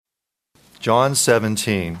John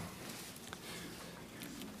 17.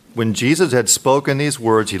 When Jesus had spoken these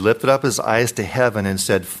words, he lifted up his eyes to heaven and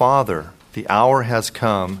said, Father, the hour has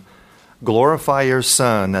come. Glorify your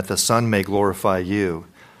Son, that the Son may glorify you,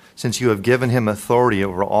 since you have given him authority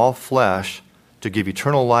over all flesh to give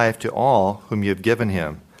eternal life to all whom you have given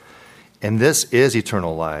him. And this is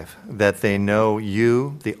eternal life, that they know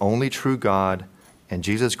you, the only true God, and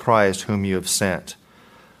Jesus Christ, whom you have sent.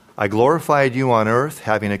 I glorified you on earth,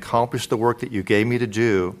 having accomplished the work that you gave me to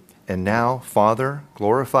do. And now, Father,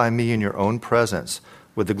 glorify me in your own presence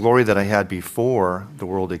with the glory that I had before the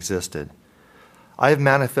world existed. I have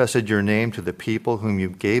manifested your name to the people whom you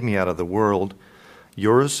gave me out of the world.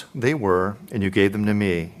 Yours they were, and you gave them to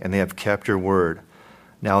me, and they have kept your word.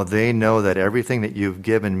 Now they know that everything that you've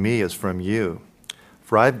given me is from you.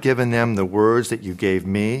 For I've given them the words that you gave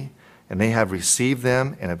me, and they have received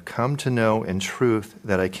them and have come to know in truth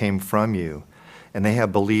that I came from you, and they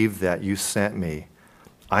have believed that you sent me.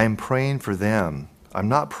 I am praying for them. I'm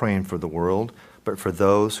not praying for the world, but for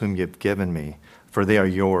those whom you have given me, for they are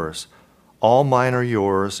yours. All mine are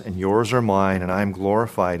yours, and yours are mine, and I am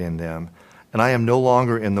glorified in them. And I am no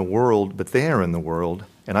longer in the world, but they are in the world,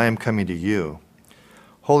 and I am coming to you.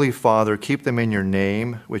 Holy Father, keep them in your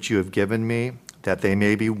name, which you have given me, that they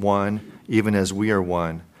may be one, even as we are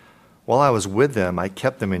one. While I was with them, I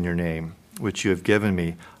kept them in your name, which you have given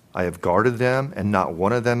me. I have guarded them, and not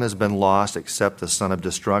one of them has been lost except the son of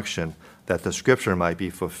destruction, that the scripture might be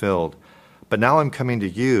fulfilled. But now I'm coming to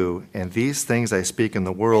you, and these things I speak in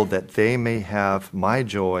the world, that they may have my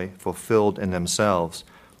joy fulfilled in themselves.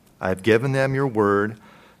 I have given them your word,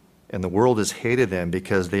 and the world has hated them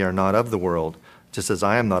because they are not of the world, just as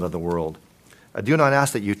I am not of the world. I do not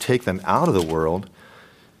ask that you take them out of the world,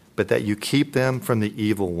 but that you keep them from the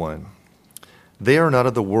evil one. They are not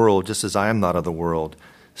of the world, just as I am not of the world.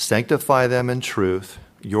 Sanctify them in truth.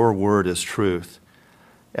 Your word is truth.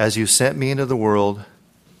 As you sent me into the world,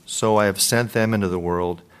 so I have sent them into the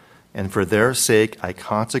world, and for their sake I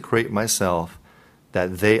consecrate myself,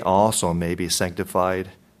 that they also may be sanctified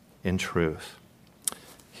in truth.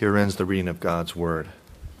 Here ends the reading of God's word.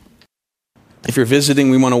 If you're visiting,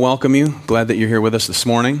 we want to welcome you. Glad that you're here with us this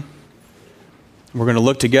morning. We're going to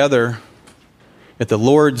look together at the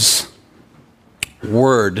Lord's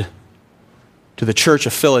word to the church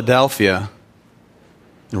of Philadelphia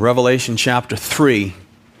in Revelation chapter 3,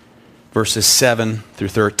 verses 7 through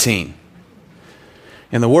 13.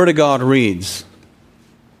 And the word of God reads,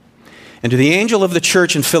 And to the angel of the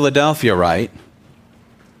church in Philadelphia write,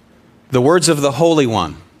 the words of the Holy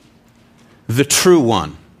One, the true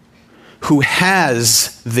One, who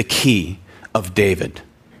has the key of David,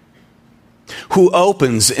 who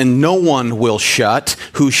opens and no one will shut,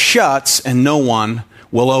 who shuts and no one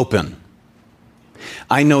will open.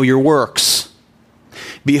 I know your works.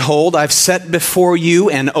 Behold, I've set before you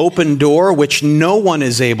an open door which no one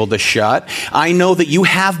is able to shut. I know that you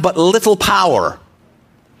have but little power,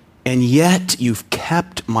 and yet you've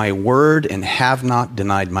kept my word and have not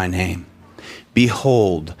denied my name.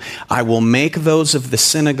 Behold, I will make those of the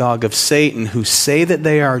synagogue of Satan who say that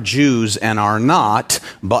they are Jews and are not,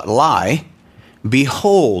 but lie.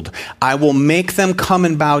 Behold, I will make them come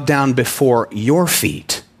and bow down before your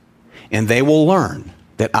feet, and they will learn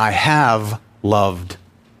that I have loved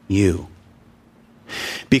you.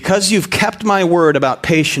 Because you've kept my word about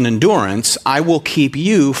patient endurance, I will keep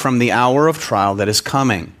you from the hour of trial that is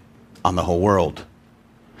coming on the whole world,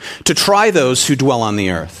 to try those who dwell on the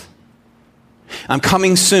earth. I'm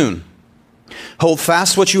coming soon. Hold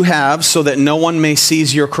fast what you have so that no one may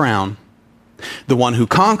seize your crown. The one who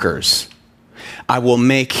conquers, I will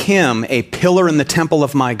make him a pillar in the temple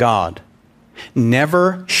of my God.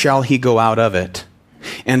 Never shall he go out of it.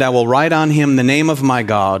 And I will write on him the name of my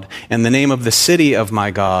God and the name of the city of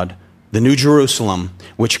my God, the New Jerusalem,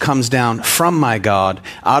 which comes down from my God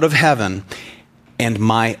out of heaven, and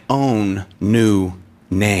my own new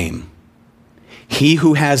name. He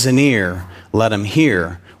who has an ear, let him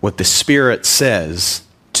hear what the Spirit says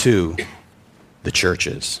to the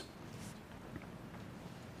churches.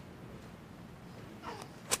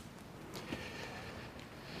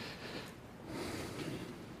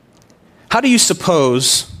 How do you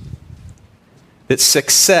suppose that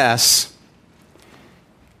success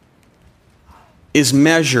is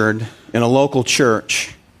measured in a local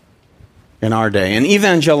church in our day, in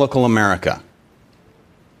evangelical America?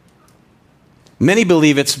 Many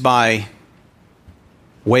believe it's by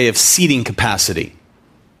way of seating capacity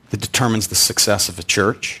that determines the success of a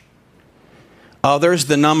church. Others,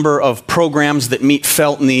 the number of programs that meet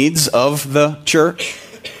felt needs of the church.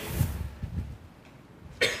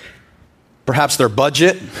 Perhaps their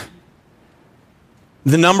budget.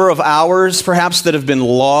 The number of hours, perhaps, that have been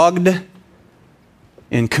logged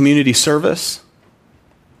in community service?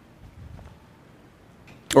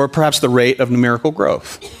 Or perhaps the rate of numerical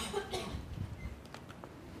growth?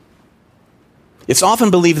 It's often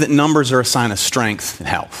believed that numbers are a sign of strength and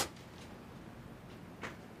health.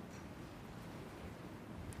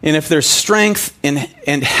 And if there's strength and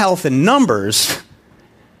health in numbers,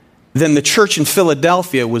 then the church in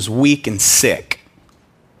Philadelphia was weak and sick.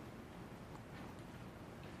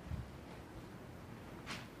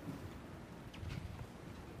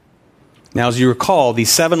 Now, as you recall, these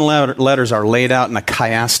 7 letters are laid out in a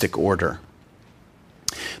chiastic order.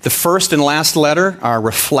 The first and last letter are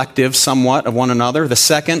reflective somewhat of one another. The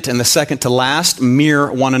second and the second to last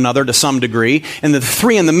mirror one another to some degree. And the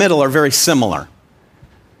 3 in the middle are very similar.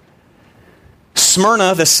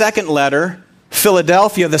 Smyrna, the second letter,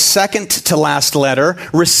 Philadelphia, the second to last letter,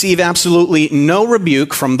 receive absolutely no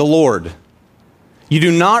rebuke from the Lord. You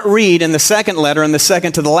do not read in the second letter and the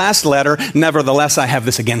second to the last letter, "Nevertheless, I have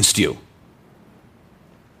this against you."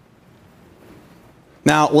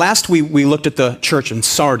 Now, last we looked at the church in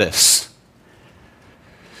Sardis.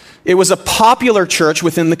 It was a popular church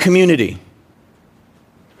within the community,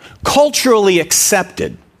 culturally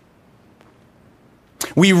accepted.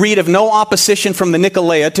 We read of no opposition from the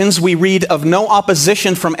Nicolaitans. We read of no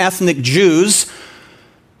opposition from ethnic Jews.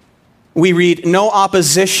 We read no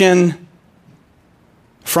opposition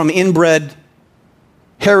from inbred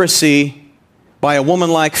heresy by a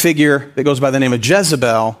woman-like figure that goes by the name of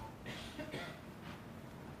Jezebel.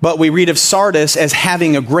 But we read of Sardis as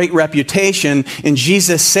having a great reputation, and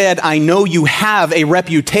Jesus said, "I know you have a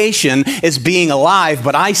reputation as being alive,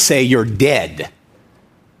 but I say you're dead."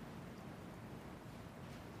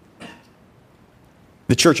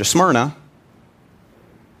 The church of Smyrna,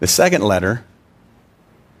 the second letter,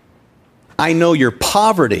 "I know your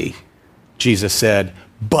poverty," Jesus said,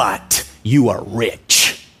 "but you are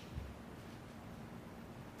rich."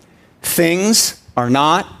 Things are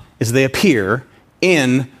not as they appear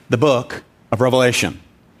in the book of Revelation.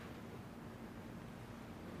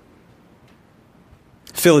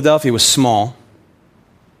 Philadelphia was small.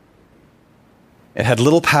 It had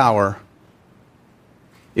little power.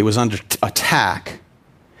 It was under attack.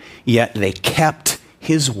 Yet they kept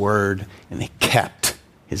his word and they kept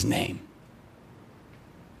his name.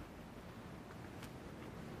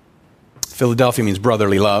 Philadelphia means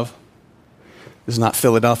brotherly love. This is not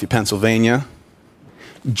Philadelphia, Pennsylvania.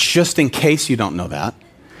 Just in case you don't know that.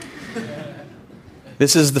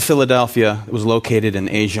 This is the Philadelphia that was located in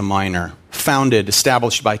Asia Minor, founded,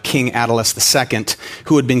 established by King Attalus II,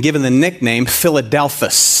 who had been given the nickname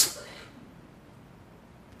Philadelphus,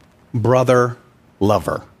 brother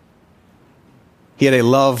lover. He had a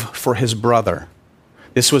love for his brother.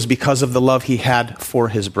 This was because of the love he had for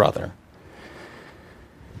his brother.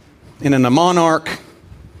 And in a monarch,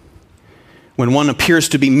 when one appears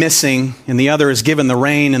to be missing and the other is given the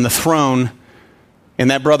reign and the throne,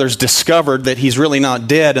 and that brother's discovered that he's really not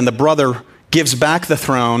dead, and the brother gives back the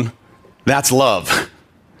throne, that's love.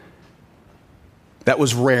 That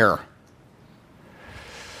was rare.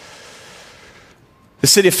 The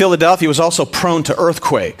city of Philadelphia was also prone to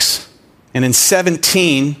earthquakes. And in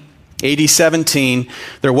AD 17,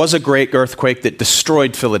 there was a great earthquake that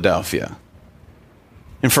destroyed Philadelphia.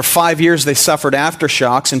 And for 5 years, they suffered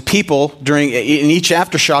aftershocks, and people in each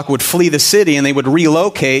aftershock would flee the city, and they would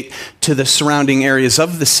relocate to the surrounding areas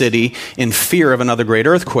of the city in fear of another great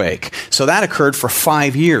earthquake. So that occurred for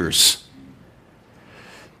 5 years.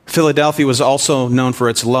 Philadelphia was also known for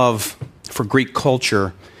its love for Greek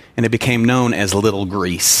culture, and it became known as Little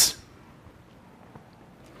Greece.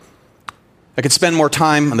 I could spend more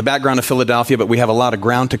time on the background of Philadelphia, but we have a lot of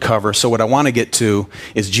ground to cover. So what I want to get to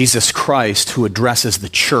is Jesus Christ, who addresses the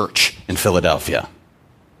church in Philadelphia.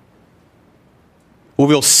 What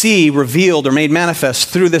we'll see revealed or made manifest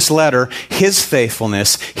through this letter, his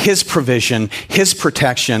faithfulness, his provision, his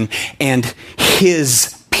protection, and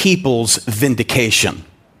his people's vindication.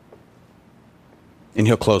 And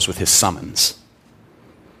he'll close with his summons.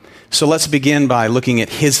 So let's begin by looking at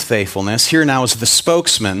his faithfulness. Here now is the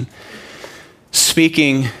spokesman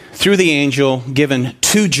speaking through the angel given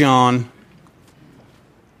to John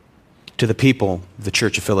to the people of the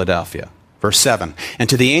church of Philadelphia. Verse 7, "And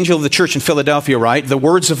to the angel of the church in Philadelphia write, the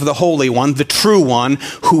words of the Holy One, the true One,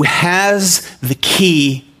 who has the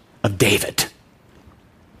key of David."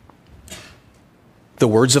 The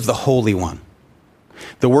words of the Holy One.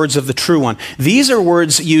 The words of the true One. These are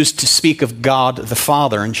words used to speak of God the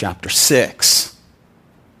Father in chapter 6.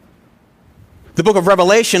 The book of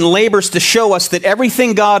Revelation labors to show us that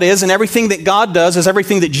everything God is and everything that God does is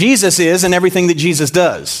everything that Jesus is and everything that Jesus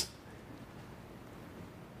does.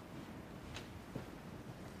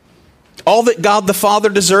 All that God the Father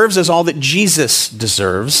deserves is all that Jesus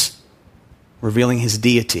deserves, revealing his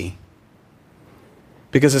deity.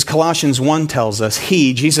 Because as Colossians 1 tells us,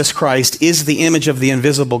 he, Jesus Christ, is the image of the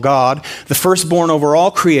invisible God, the firstborn over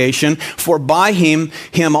all creation, for by him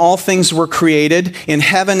all things were created, in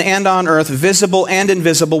heaven and on earth, visible and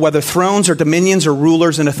invisible, whether thrones or dominions or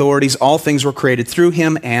rulers and authorities, all things were created through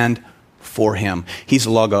him and for him. He's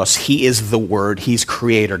Logos. He is the Word. He's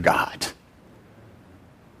Creator God.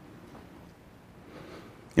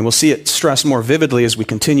 And we'll see it stressed more vividly as we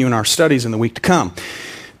continue in our studies in the week to come.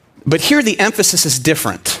 But here the emphasis is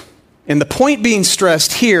different. And the point being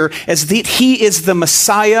stressed here is that he is the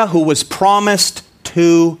Messiah who was promised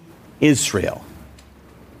to Israel.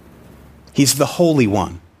 He's the Holy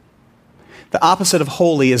One. The opposite of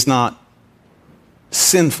holy is not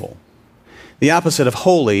sinful. The opposite of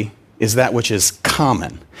holy is that which is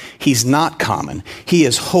common. He's not common. He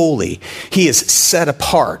is holy. He is set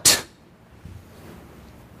apart.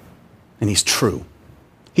 And he's true.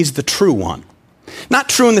 He's the true one. Not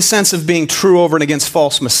true in the sense of being true over and against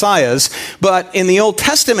false messiahs, but in the Old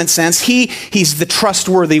Testament sense, he's the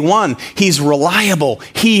trustworthy one. He's reliable.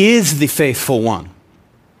 He is the faithful one.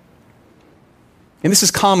 And this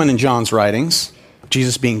is common in John's writings,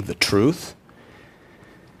 Jesus being the truth.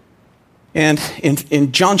 And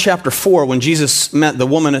in John chapter 4, when Jesus met the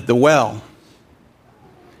woman at the well,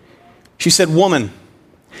 she said, "Woman,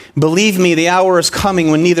 believe me, the hour is coming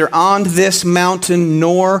when neither on this mountain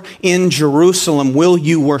nor in Jerusalem will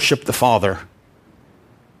you worship the Father.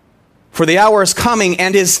 For the hour is coming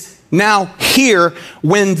and is now here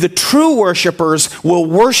when the true worshipers will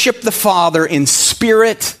worship the Father in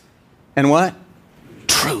spirit and what?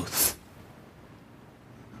 Truth."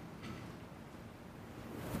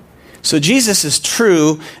 So Jesus is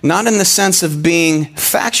true, not in the sense of being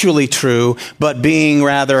factually true, but being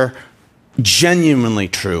rather genuinely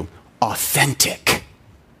true, authentic.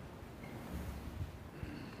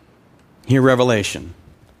 Here, Revelation.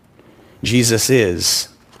 Jesus is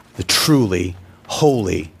the truly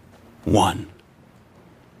holy one.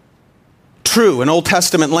 True in Old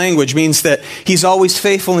Testament language means that he's always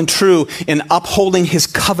faithful and true in upholding his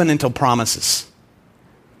covenantal promises.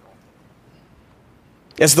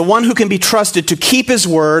 As the one who can be trusted to keep his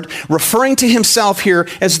word, referring to himself here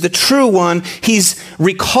as the true one, he's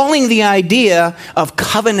recalling the idea of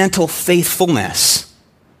covenantal faithfulness.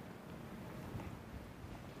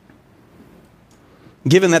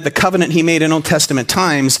 Given that the covenant he made in Old Testament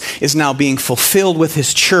times is now being fulfilled with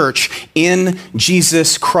his church in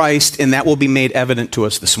Jesus Christ, and that will be made evident to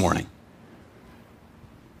us this morning.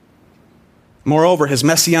 Moreover, his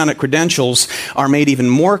messianic credentials are made even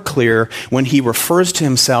more clear when he refers to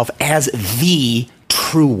himself as the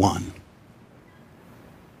true one.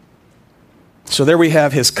 So there we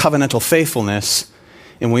have his covenantal faithfulness,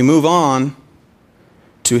 and we move on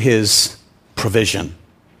to his provision,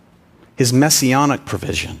 his messianic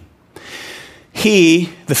provision.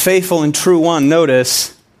 He, the faithful and true one,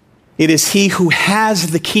 notice, it is he who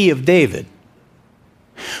has the key of David,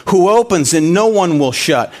 who opens and no one will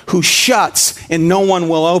shut, who shuts and no one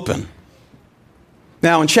will open.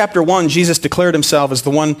 Now in chapter 1, Jesus declared himself as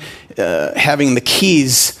the one having the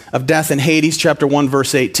keys of death and Hades, chapter 1,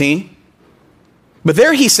 verse 18. But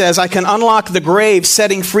there he says, I can unlock the grave,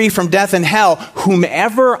 setting free from death and hell,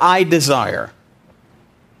 whomever I desire.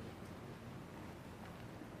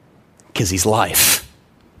 Because he's life.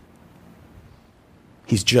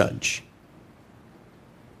 He's judge.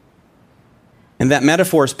 And that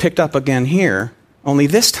metaphor is picked up again here, only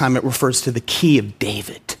this time it refers to the key of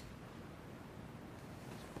David.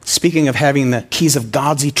 Speaking of having the keys of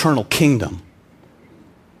God's eternal kingdom.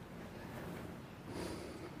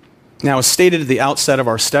 Now, as stated at the outset of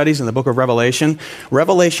our studies in the book of Revelation,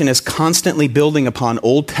 Revelation is constantly building upon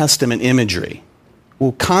Old Testament imagery.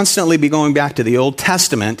 We'll constantly be going back to the Old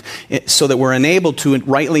Testament so that we're enabled to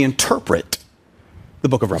rightly interpret the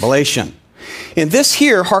book of Revelation. And this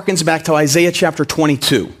here harkens back to Isaiah chapter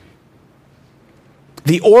 22.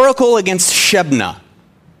 The oracle against Shebna,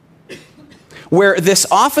 where this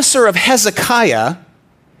officer of Hezekiah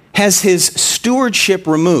has his stewardship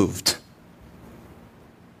removed.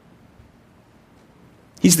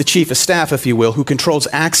 He's the chief of staff, if you will, who controls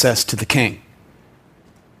access to the king.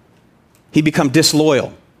 He'd become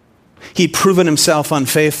disloyal. He'd proven himself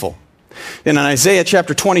unfaithful. And in Isaiah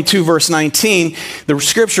chapter 22, verse 19, the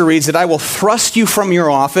scripture reads that I will thrust you from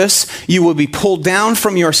your office. You will be pulled down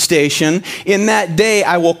from your station. In that day,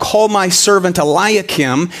 I will call my servant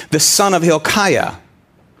Eliakim, the son of Hilkiah,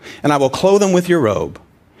 and I will clothe him with your robe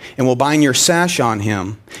and will bind your sash on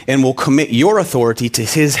him and will commit your authority to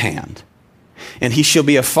his hand. and he shall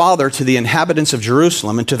be a father to the inhabitants of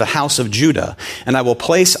Jerusalem and to the house of Judah. And I will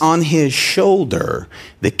place on his shoulder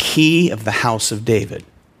the key of the house of David.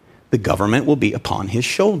 The government will be upon his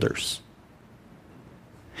shoulders.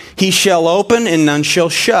 He shall open and none shall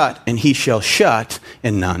shut, and he shall shut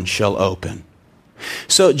and none shall open.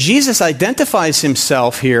 So Jesus identifies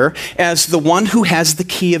himself here as the one who has the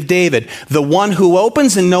key of David, the one who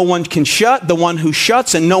opens and no one can shut, the one who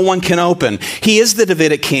shuts and no one can open. He is the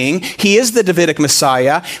Davidic king. He is the Davidic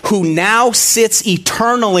Messiah who now sits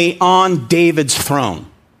eternally on David's throne.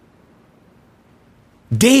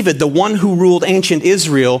 David, the one who ruled ancient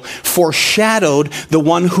Israel, foreshadowed the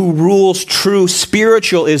one who rules true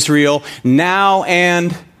spiritual Israel now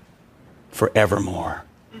and forevermore.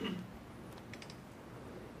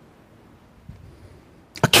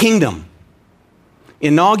 A kingdom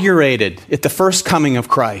inaugurated at the first coming of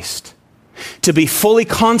Christ, to be fully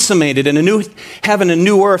consummated in a new heaven and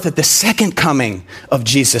new earth at the second coming of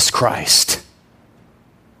Jesus Christ.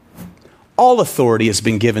 All authority has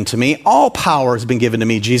been given to me. All power has been given to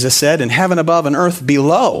me, Jesus said, in heaven above and earth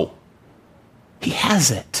below. He has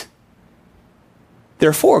it.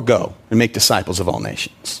 Therefore, go and make disciples of all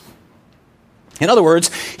nations. In other words,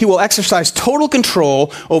 he will exercise total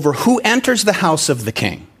control over who enters the house of the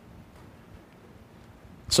king.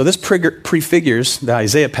 So this prefigures, the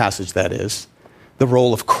Isaiah passage that is, the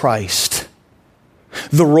role of Christ.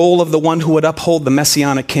 The role of the one who would uphold the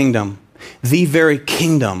messianic kingdom, the very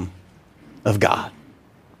kingdom of God.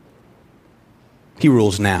 He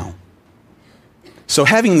rules now. So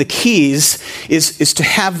having the keys is to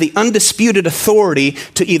have the undisputed authority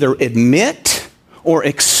to either admit or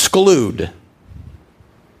exclude.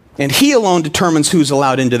 And he alone determines who's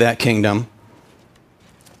allowed into that kingdom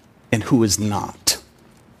and who is not.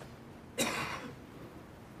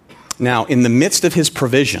 Now, in the midst of his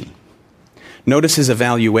provision, notice his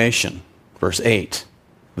evaluation, verse 8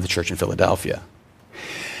 of the church in Philadelphia.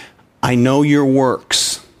 I know your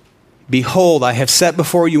works. Behold, I have set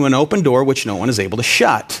before you an open door which no one is able to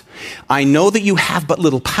shut. I know that you have but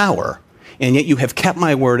little power, and yet you have kept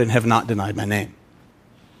my word and have not denied my name.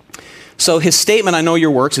 So his statement, I know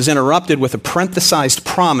your works, is interrupted with a parenthesized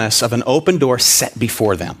promise of an open door set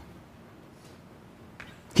before them.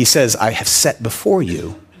 He says, I have set before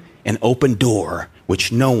you an open door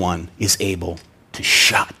which no one is able to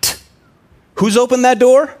shut. Who's opened that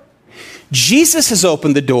door? Jesus has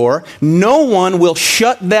opened the door. No one will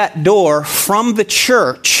shut that door from the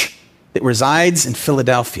church that resides in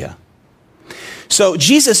Philadelphia. So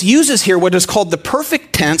Jesus uses here what is called the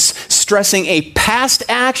perfect tense, stressing a past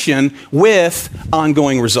action with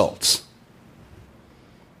ongoing results.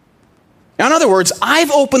 In other words, I've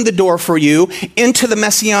opened the door for you into the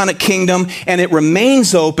messianic kingdom, and it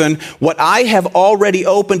remains open. What I have already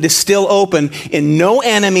opened is still open, and no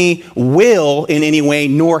enemy will in any way,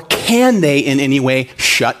 nor can they in any way,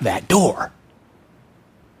 shut that door.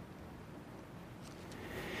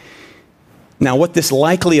 Now, what this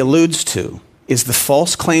likely alludes to is the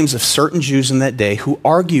false claims of certain Jews in that day who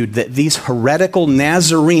argued that these heretical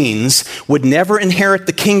Nazarenes would never inherit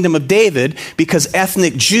the kingdom of David because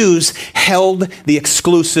ethnic Jews held the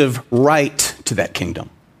exclusive right to that kingdom.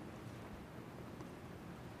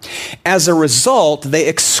 As a result, they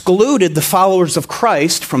excluded the followers of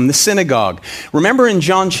Christ from the synagogue. Remember in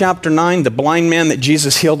John chapter 9, the blind man that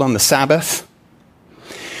Jesus healed on the Sabbath?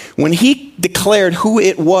 When he declared who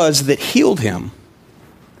it was that healed him,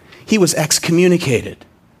 he was excommunicated.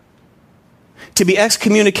 To be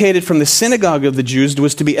excommunicated from the synagogue of the Jews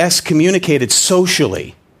was to be excommunicated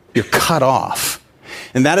socially. You're cut off.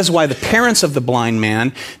 And that is why the parents of the blind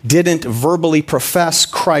man didn't verbally profess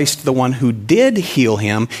Christ, the one who did heal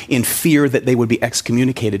him, in fear that they would be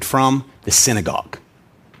excommunicated from the synagogue.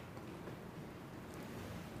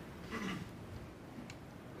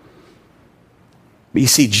 But you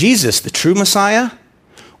see, Jesus, the true Messiah,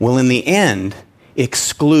 will in the end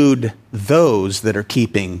exclude those that are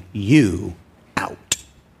keeping you out.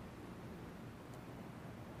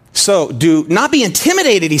 So do not be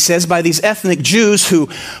intimidated, he says, by these ethnic Jews who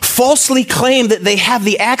falsely claim that they have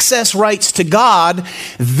the access rights to God.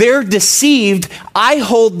 They're deceived. I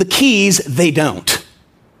hold the keys, they don't.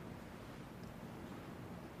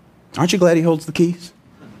 Aren't you glad he holds the keys?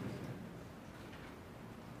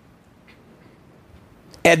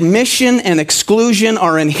 Admission and exclusion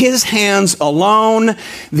are in his hands alone.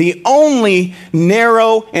 The only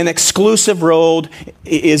narrow and exclusive road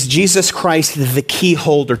is Jesus Christ, the key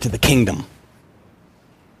holder to the kingdom.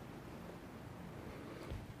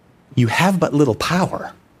 You have but little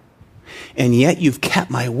power, and yet you've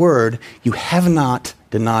kept my word. You have not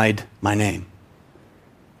denied my name.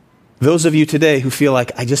 Those of you today who feel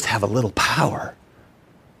like I just have a little power.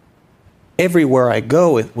 Everywhere I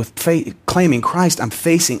go with faith, claiming Christ, I'm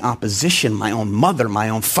facing opposition. My own mother, my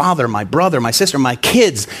own father, my brother, my sister, my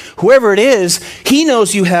kids, whoever it is, he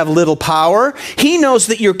knows you have little power. He knows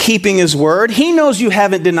that you're keeping his word. He knows you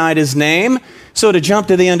haven't denied his name. So to jump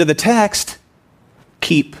to the end of the text,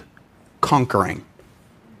 keep conquering.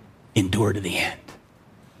 Endure to the end.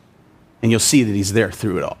 And you'll see that he's there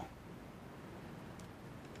through it all.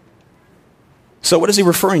 So what is he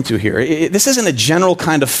referring to here? This isn't a general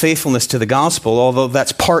kind of faithfulness to the gospel, although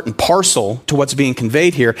that's part and parcel to what's being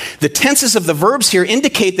conveyed here. The tenses of the verbs here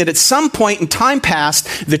indicate that at some point in time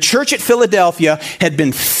past, the church at Philadelphia had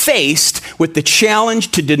been faced with the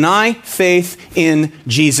challenge to deny faith in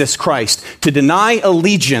Jesus Christ, to deny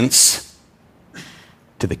allegiance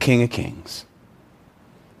to the King of Kings.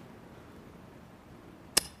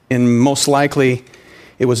 And most likely,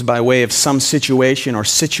 it was by way of some situation or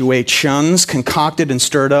situations concocted and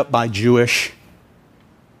stirred up by Jewish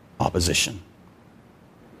opposition.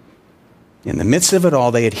 In the midst of it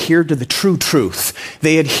all, they adhered to the true truth.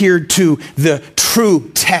 They adhered to the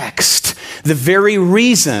true text. The very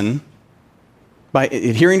reason, by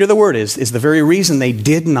adhering to the word, is the very reason they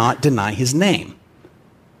did not deny his name.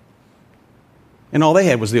 And all they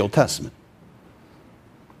had was the Old Testament.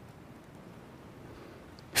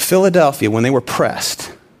 Philadelphia, when they were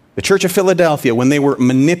pressed, the church of Philadelphia, when they were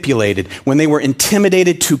manipulated, when they were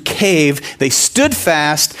intimidated to cave, they stood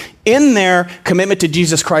fast in their commitment to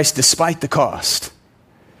Jesus Christ despite the cost.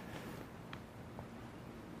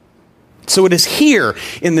 So it is here,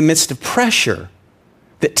 in the midst of pressure,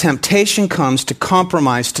 that temptation comes to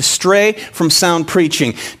compromise, to stray from sound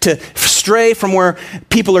preaching, to stray from where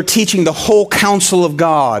people are teaching the whole counsel of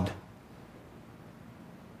God.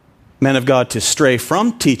 Men of God to stray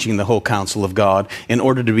from teaching the whole counsel of God in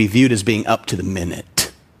order to be viewed as being up to the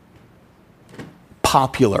minute,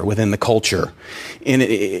 popular within the culture. And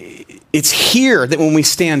it's here that when we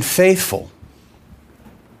stand faithful,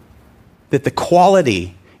 that the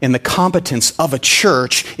quality and the competence of a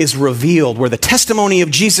church is revealed, where the testimony of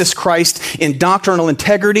Jesus Christ in doctrinal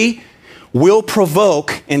integrity will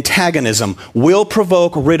provoke antagonism, will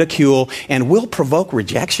provoke ridicule, and will provoke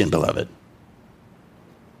rejection, beloved.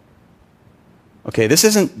 Okay, this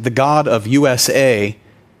isn't the God of USA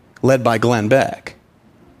led by Glenn Beck.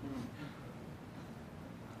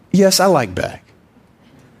 Yes, I like Beck.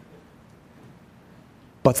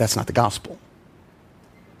 But that's not the gospel.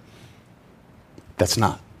 That's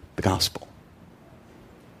not the gospel.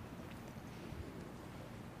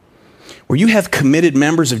 Where you have committed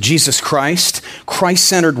members of Jesus Christ,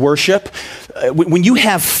 Christ-centered worship, when you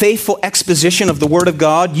have faithful exposition of the Word of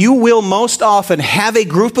God, you will most often have a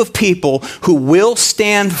group of people who will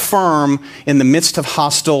stand firm in the midst of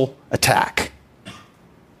hostile attack.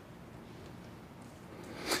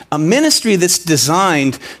 A ministry that's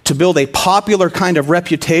designed to build a popular kind of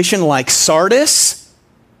reputation like Sardis,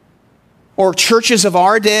 or churches of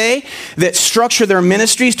our day that structure their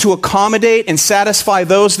ministries to accommodate and satisfy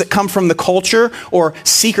those that come from the culture or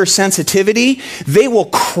seeker sensitivity, they will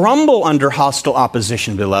crumble under hostile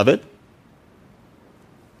opposition, beloved.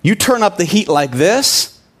 You turn up the heat like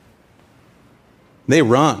this, they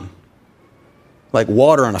run like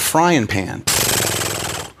water in a frying pan.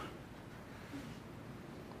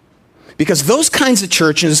 Because those kinds of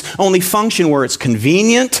churches only function where it's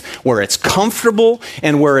convenient, where it's comfortable,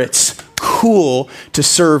 and where it's cool to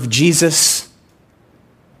serve Jesus,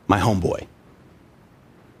 my homeboy.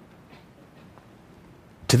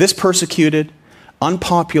 To this persecuted,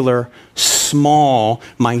 unpopular, small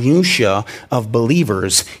minutia of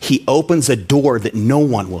believers, he opens a door that no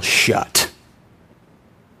one will shut,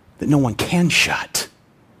 that no one can shut.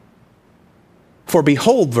 For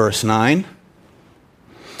behold, verse 9,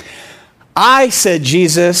 I, said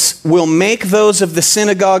Jesus, will make those of the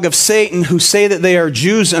synagogue of Satan who say that they are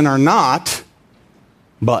Jews and are not,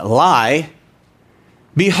 but lie.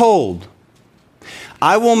 Behold,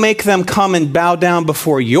 I will make them come and bow down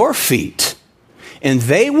before your feet, and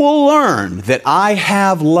they will learn that I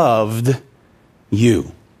have loved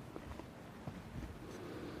you.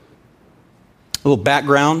 A little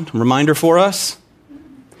background reminder for us.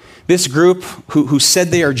 This group who said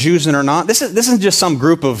they are Jews and are not, this isn't just some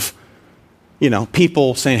group of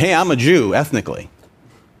people saying, hey, I'm a Jew ethnically.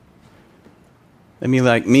 I mean,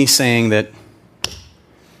 like me saying that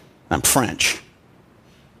I'm French.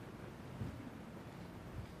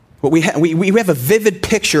 But we have a vivid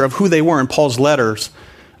picture of who they were in Paul's letters,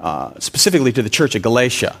 specifically to the church of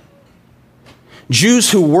Galatia.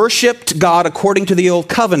 Jews who worshiped God according to the old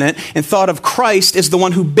covenant and thought of Christ as the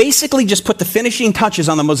one who basically just put the finishing touches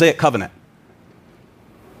on the Mosaic covenant.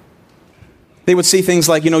 They would see things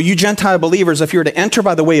like, you Gentile believers, if you're to enter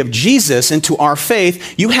by the way of Jesus into our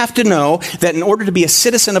faith, you have to know that in order to be a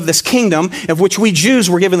citizen of this kingdom, of which we Jews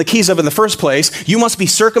were given the keys of in the first place, you must be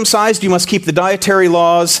circumcised, you must keep the dietary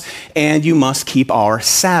laws, and you must keep our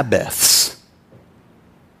Sabbaths.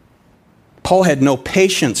 Paul had no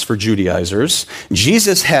patience for Judaizers.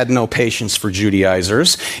 Jesus had no patience for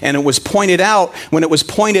Judaizers. And when it was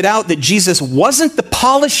pointed out that Jesus wasn't the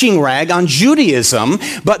polishing rag on Judaism,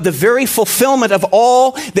 but the very fulfillment of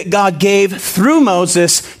all that God gave through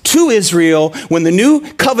Moses to Israel, when the new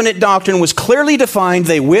covenant doctrine was clearly defined,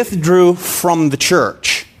 they withdrew from the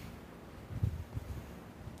church.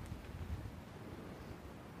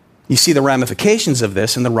 You see the ramifications of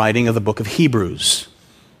this in the writing of the book of Hebrews.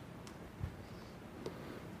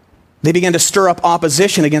 They began to stir up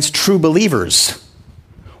opposition against true believers.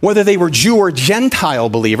 Whether they were Jew or Gentile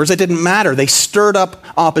believers, it didn't matter. They stirred up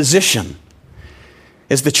opposition.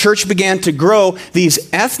 As the church began to grow,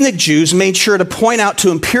 these ethnic Jews made sure to point out to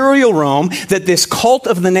imperial Rome that this cult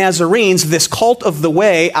of the Nazarenes, this cult of the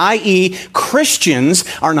way, i.e. Christians,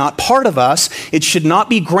 are not part of us. It should not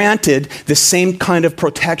be granted the same kind of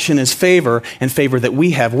protection as favor and favor that we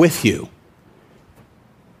have with you.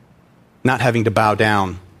 Not having to bow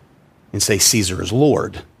down and say Caesar is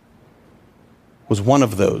Lord was one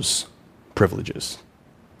of those privileges.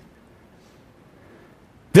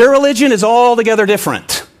 Their religion is altogether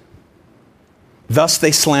different. Thus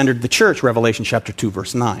they slandered the church, Revelation chapter 2,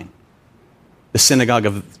 verse 9. The synagogue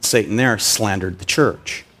of Satan there slandered the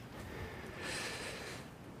church.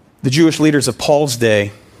 The Jewish leaders of Paul's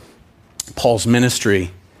day, Paul's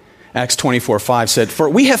ministry, Acts 24:5 said, "For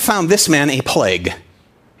we have found this man a plague,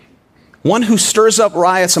 one who stirs up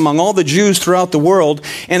riots among all the Jews throughout the world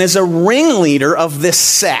and is a ringleader of this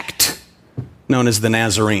sect known as the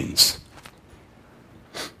Nazarenes."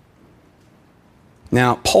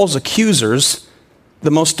 Now, Paul's accusers,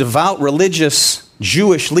 the most devout religious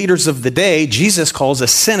Jewish leaders of the day, Jesus calls a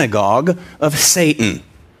synagogue of Satan.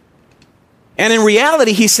 And in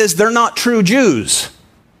reality, he says they're not true Jews.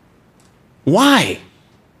 Why?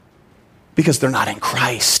 Because they're not in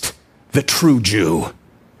Christ, the true Jew.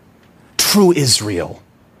 True Israel,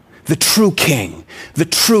 the true king, the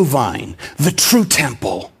true vine, the true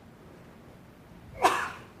temple.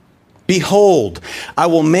 Behold, I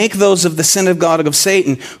will make those of the synagogue of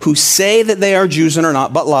Satan who say that they are Jews and are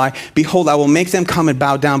not, but lie. Behold, I will make them come and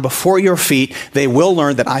bow down before your feet. They will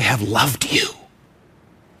learn that I have loved you.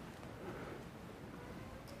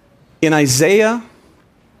 In Isaiah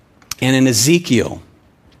and in Ezekiel,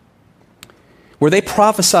 where they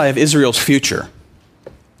prophesy of Israel's future,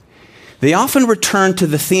 they often return to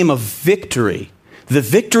the theme of victory, the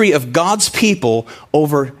victory of God's people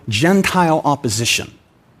over Gentile opposition.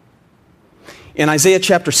 In Isaiah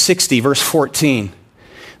chapter 60, verse 14,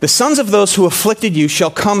 "The sons of those who afflicted you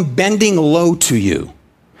shall come bending low to you,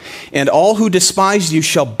 and all who despise you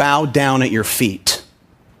shall bow down at your feet.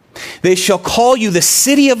 They shall call you the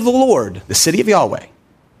city of the Lord," the city of Yahweh,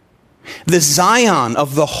 "the Zion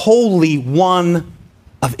of the Holy One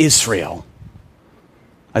of Israel."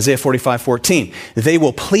 Isaiah 45:14, "They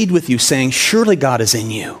will plead with you, saying, surely God is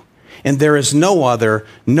in you, and there is no other,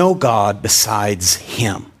 no God besides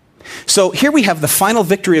him." So here we have the final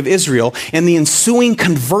victory of Israel and the ensuing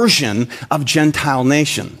conversion of Gentile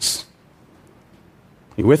nations.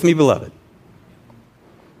 You with me, beloved?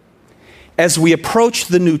 As we approach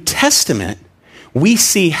the New Testament, we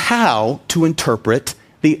see how to interpret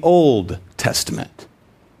the Old Testament.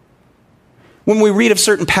 When we read of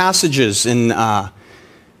certain passages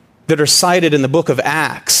that are cited in the book of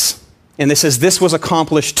Acts, and it says this was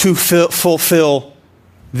accomplished to fulfill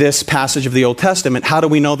this passage of the Old Testament, how do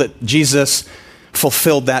we know that Jesus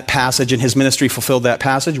fulfilled that passage and his ministry fulfilled that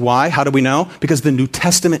passage? Why? How do we know? Because the New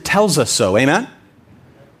Testament tells us so. Amen?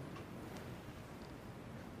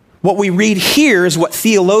 What we read here is what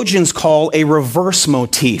theologians call a reverse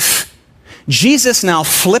motif. Jesus now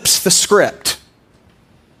flips the script.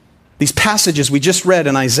 These passages we just read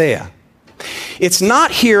in Isaiah. It's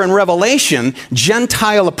not here in Revelation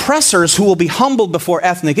Gentile oppressors who will be humbled before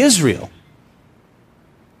ethnic Israel,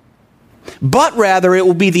 but rather it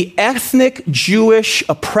will be the ethnic Jewish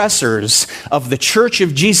oppressors of the Church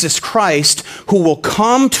of Jesus Christ who will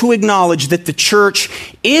come to acknowledge that the church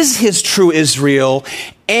is his true Israel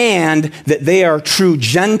and that they are true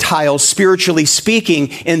Gentiles, spiritually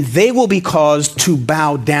speaking, and they will be caused to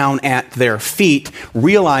bow down at their feet,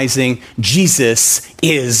 realizing Jesus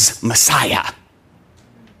is Messiah.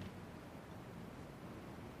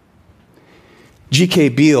 G.K.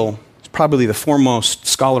 Beale, probably the foremost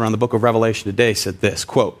scholar on the book of Revelation today, said this,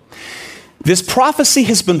 quote, "This prophecy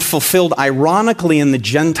has been fulfilled ironically in the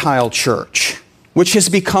Gentile church. which has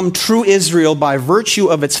become true Israel by virtue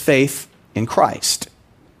of its faith in Christ.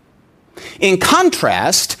 In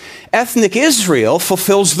contrast, ethnic Israel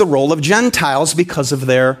fulfills the role of Gentiles because of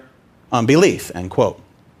their unbelief, end quote.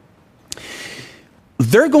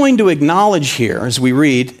 They're going to acknowledge here, as we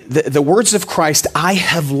read, the words of Christ, I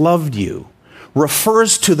have loved you,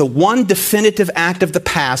 refers to the one definitive act of the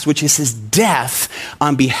past, which is his death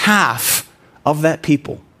on behalf of that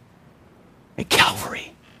people at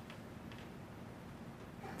Calvary.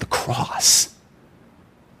 The cross.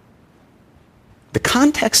 The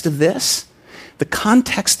context of this, the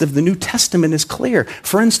context of the New Testament is clear.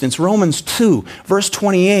 For instance, Romans 2, verse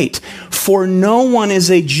 28, for no one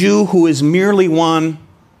is a Jew who is merely one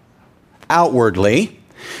outwardly,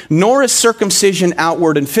 nor is circumcision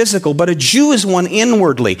outward and physical, but a Jew is one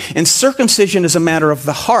inwardly, and circumcision is a matter of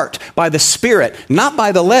the heart, by the Spirit, not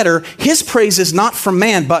by the letter. His praise is not from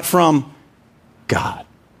man, but from God.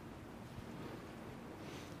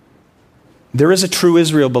 There is a true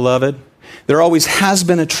Israel, beloved. There always has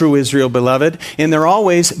been a true Israel, beloved, and there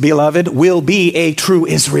always, beloved, will be a true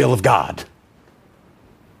Israel of God.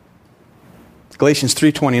 Galatians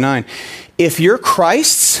 3:29. If you're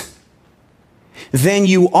Christ's, then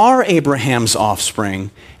you are Abraham's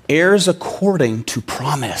offspring, heirs according to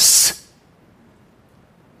promise.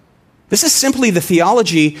 This is simply the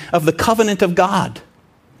theology of the covenant of God.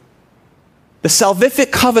 The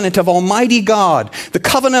salvific covenant of Almighty God. The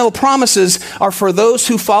covenantal promises are for those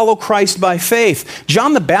who follow Christ by faith.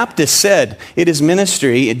 John the Baptist said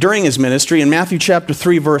during his ministry in Matthew chapter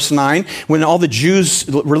 3 verse 9, when all the Jews,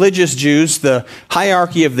 religious Jews, the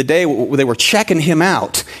hierarchy of the day, they were checking him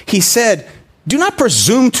out. He said, do not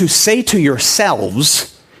presume to say to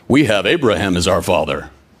yourselves, we have Abraham as our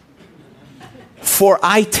father. For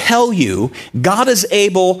I tell you, God is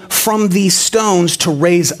able from these stones to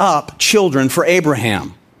raise up children for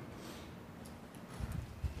Abraham.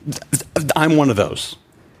 I'm one of those.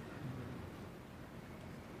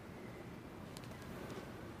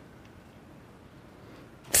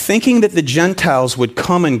 Thinking that the Gentiles would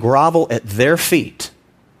come and grovel at their feet,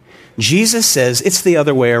 Jesus says it's the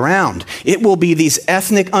other way around. It will be these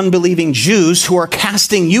ethnic unbelieving Jews who are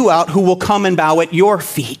casting you out who will come and bow at your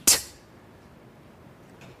feet.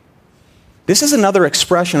 This is another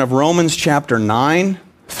expression of Romans chapter 9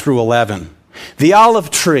 through 11. The olive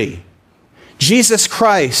tree, Jesus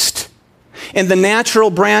Christ, and the natural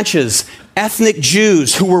branches, ethnic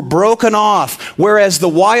Jews who were broken off, whereas the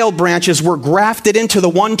wild branches were grafted into the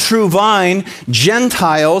one true vine,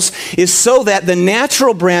 Gentiles, is so that the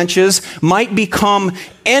natural branches might become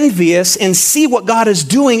envious and see what God is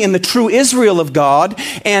doing in the true Israel of God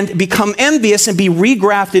and become envious and be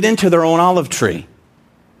regrafted into their own olive tree.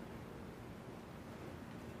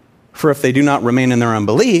 For if they do not remain in their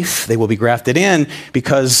unbelief, they will be grafted in,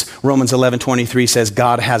 because Romans 11:23 says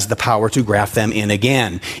God has the power to graft them in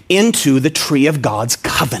again into the tree of God's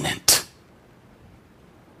covenant.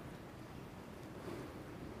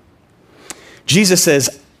 Jesus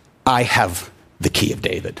says, I have the key of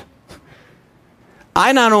David.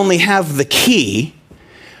 I not only have the key,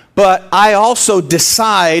 but I also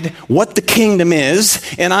decide what the kingdom is,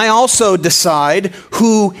 and I also decide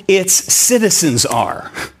who its citizens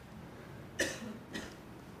are.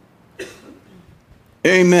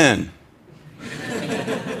 Amen.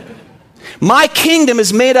 My kingdom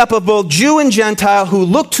is made up of both Jew and Gentile who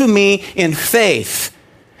look to me in faith.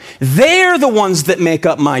 They're the ones that make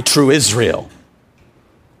up my true Israel.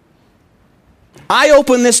 I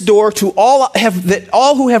open this door to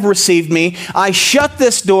all who have received me. I shut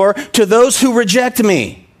this door to those who reject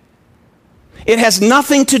me. It has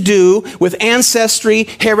nothing to do with ancestry,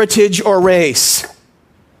 heritage, or race.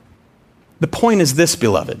 The point is this,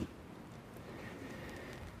 beloved.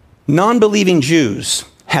 Non-believing Jews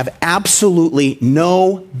have absolutely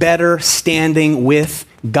no better standing with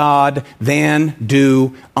God than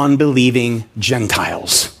do unbelieving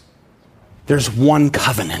Gentiles. There's one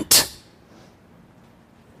covenant,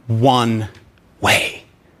 one way.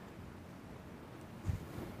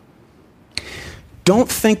 Don't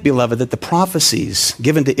think, beloved, that the prophecies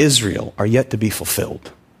given to Israel are yet to be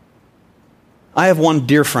fulfilled. I have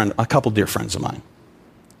a couple dear friends of mine,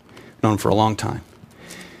 known for a long time.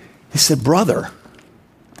 He said, brother,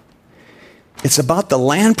 it's about the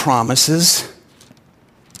land promises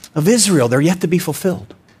of Israel. They're yet to be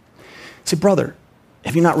fulfilled. I said, brother,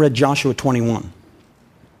 have you not read Joshua 21?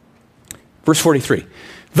 Verse 43.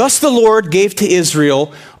 Thus the Lord gave to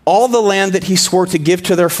Israel all the land that he swore to give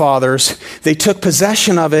to their fathers. They took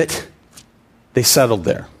possession of it. They settled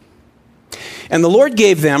there. And the Lord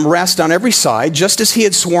gave them rest on every side, just as he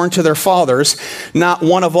had sworn to their fathers. Not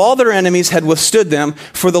one of all their enemies had withstood them,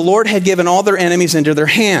 for the Lord had given all their enemies into their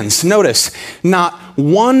hands. Notice, not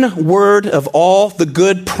one word of all the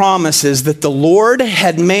good promises that the Lord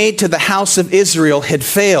had made to the house of Israel had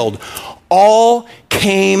failed. All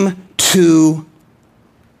came to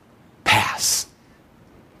pass.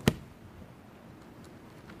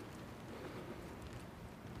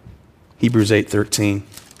 Hebrews 8:13.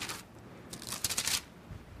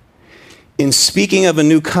 In speaking of a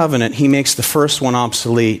new covenant, he makes the first one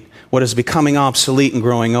obsolete. What is becoming obsolete and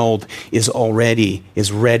growing old is ready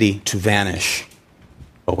to vanish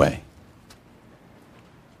away.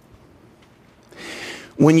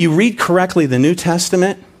 When you read correctly the New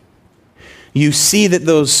Testament, you see that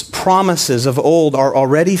those promises of old are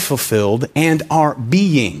already fulfilled and are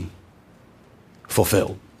being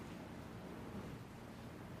fulfilled.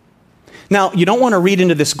 Now, you don't want to read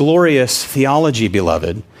into this glorious theology,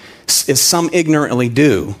 beloved, as some ignorantly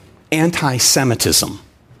do, anti-Semitism.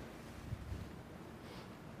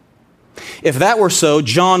 If that were so,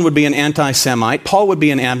 John would be an anti-Semite, Paul would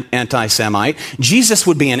be an anti-Semite, Jesus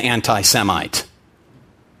would be an anti-Semite.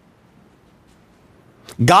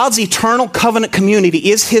 God's eternal covenant community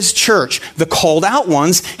is his church, the called out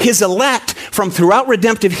ones, his elect from throughout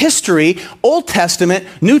redemptive history, Old Testament,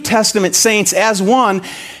 New Testament saints as one.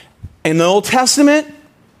 In the Old Testament,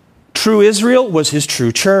 true Israel was his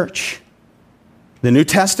true church. The New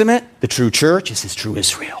Testament, the true church is his true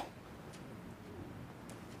Israel.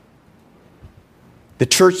 The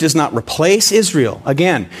church does not replace Israel.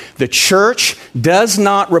 Again, the church does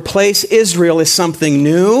not replace Israel as something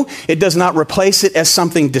new. It does not replace it as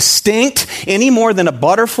something distinct any more than a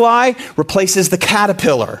butterfly replaces the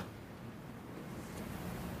caterpillar.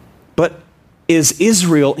 But is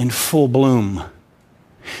Israel in full bloom?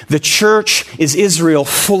 The church is Israel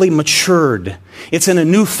fully matured. It's in a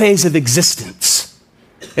new phase of existence.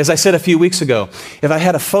 As I said a few weeks ago, if I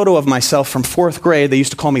had a photo of myself from 4th grade, they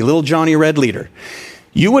used to call me Little Johnny Red Leader.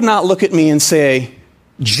 You would not look at me and say,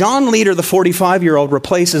 John Leader, the 45-year-old,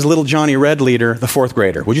 replaces Little Johnny Red Leader, the 4th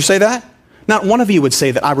grader. Would you say that? Not one of you would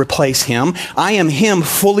say that I replace him. I am him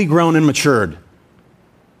fully grown and matured.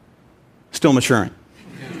 Still maturing.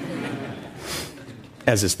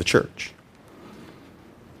 As is the church.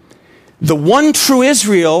 The one true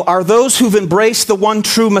Israel are those who've embraced the one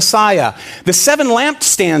true Messiah. The 7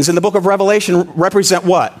 lampstands in the book of Revelation represent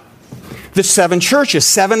what? The 7 churches.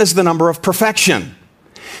 7 is the number of perfection.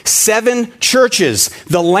 7 churches.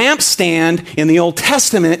 The lampstand in the Old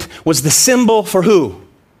Testament was the symbol for who?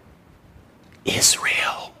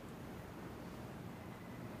 Israel.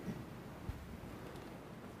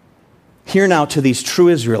 Here now to these true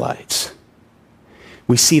Israelites,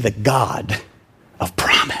 we see the God of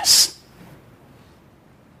promise.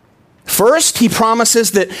 First, he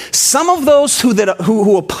promises that some of those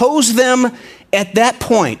who oppose them at that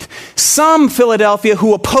point, some, Philadelphia,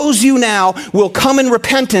 who oppose you now will come in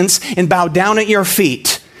repentance and bow down at your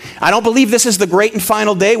feet. I don't believe this is the great and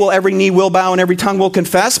final day where every knee will bow and every tongue will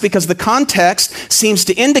confess, because the context seems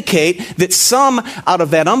to indicate that some out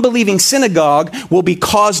of that unbelieving synagogue will be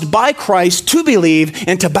caused by Christ to believe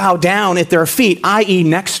and to bow down at their feet, i.e.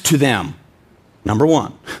 next to them. Number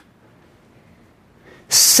one.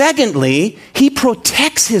 Secondly, he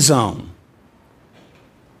protects his own.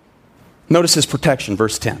 Notice his protection,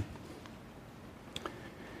 verse 10.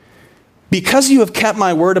 Because you have kept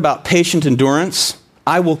my word about patient endurance,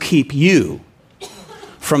 I will keep you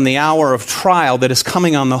from the hour of trial that is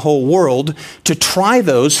coming on the whole world to try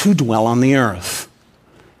those who dwell on the earth.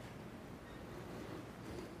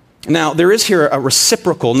 Now, there is here a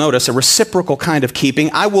reciprocal kind of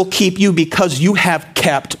keeping. I will keep you because you have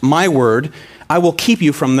kept my word. I will keep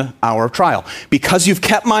you from the hour of trial. Because you've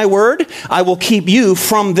kept my word, I will keep you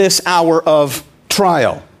from this hour of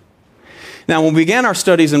trial. Now, when we began our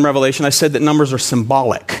studies in Revelation, I said that numbers are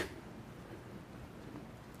symbolic.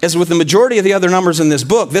 As with the majority of the other numbers in this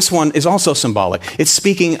book, this one is also symbolic. It's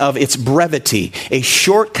speaking of its brevity, a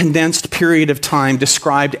short, condensed period of time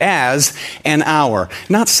described as an hour,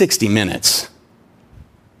 not 60 minutes.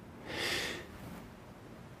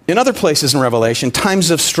 In other places in Revelation, times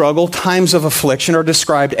of struggle, times of affliction are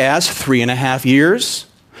described as 3.5 years,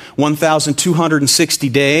 1,260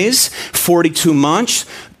 days, 42 months.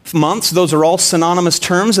 Those are all synonymous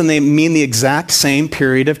terms, and they mean the exact same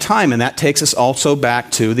period of time. And that takes us also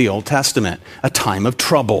back to the Old Testament, a time of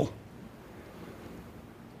trouble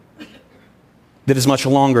that is much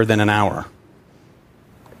longer than an hour,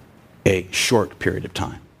 a short period of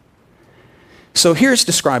time. So here it's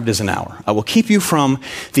described as an hour. I will keep you from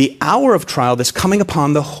the hour of trial that's coming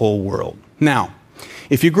upon the whole world. Now,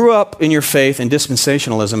 if you grew up in your faith in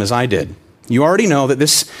dispensationalism as I did, you already know that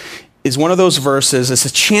this is one of those verses, it's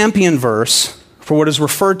a champion verse for what is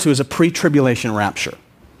referred to as a pre-tribulation rapture.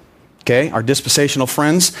 Okay, our dispensational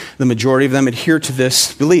friends, the majority of them adhere to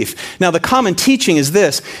this belief. Now, the common teaching is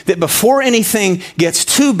this, that before anything gets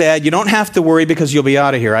too bad, you don't have to worry because you'll be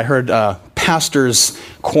out of here. I heard Pastor's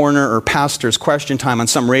Corner or Pastor's Question Time on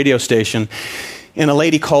some radio station, and a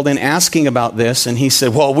lady called in asking about this, and he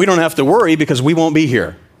said, well, we don't have to worry because we won't be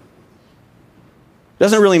here.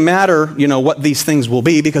 Doesn't really matter, what these things will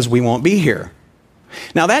be because we won't be here.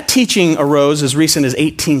 Now, that teaching arose as recent as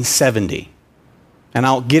 1870. And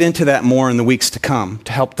I'll get into that more in the weeks to come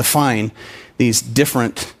to help define these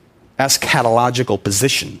different eschatological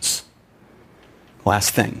positions.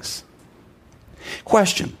 Last things.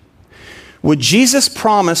 Question. Would Jesus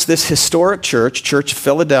promise this historic church, Church of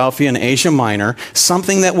Philadelphia in Asia Minor,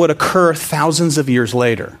 something that would occur thousands of years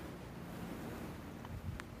later?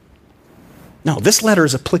 No, this letter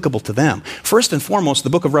is applicable to them. First and foremost, the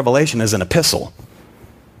book of Revelation is an epistle.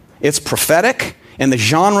 It's prophetic, and the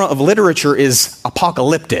genre of literature is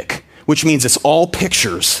apocalyptic, which means it's all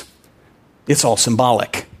pictures. It's all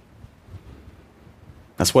symbolic.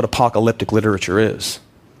 That's what apocalyptic literature is.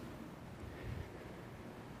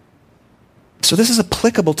 So this is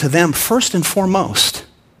applicable to them first and foremost.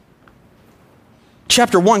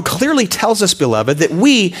 Chapter 1 clearly tells us, beloved, that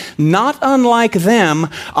we, not unlike them,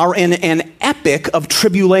 are in an epoch of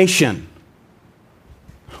tribulation,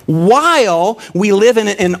 while we live in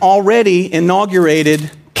an already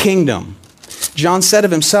inaugurated kingdom. John said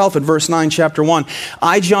of himself in verse 9, chapter 1,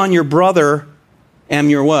 I, John, your brother, am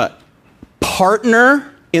your what?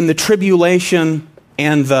 Partner in the tribulation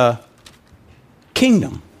and the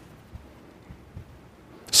kingdom.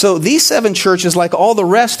 So these 7 churches, like all the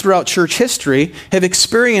rest throughout church history, have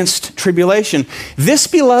experienced tribulation. This,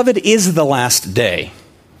 beloved, is the last day.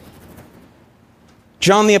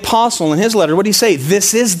 John the Apostle in his letter, what did he say?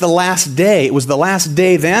 This is the last day. It was the last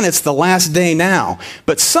day then, it's the last day now.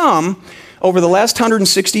 But some, over the last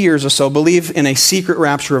 160 years or so, believe in a secret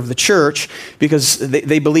rapture of the church because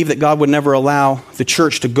they believe that God would never allow the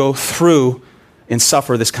church to go through and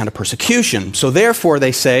suffer this kind of persecution. So therefore,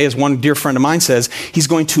 they say, as one dear friend of mine says, he's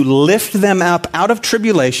going to lift them up out of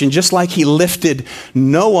tribulation just like he lifted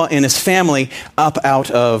Noah and his family up out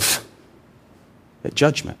of the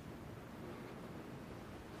judgment.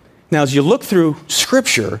 Now, as you look through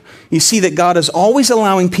Scripture, you see that God is always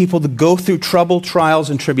allowing people to go through trouble, trials,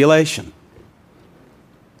 and tribulation.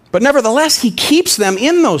 But nevertheless, He keeps them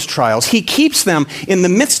in those trials. He keeps them in the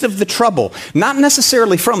midst of the trouble, not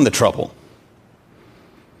necessarily from the trouble.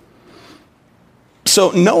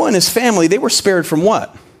 So Noah and his family, they were spared from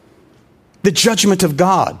what? The judgment of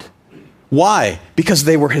God. Why? Because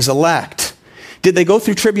they were His elect. Did they go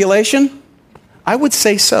through tribulation? I would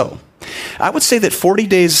say so. I would say that 40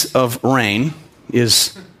 days of rain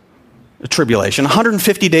is a tribulation.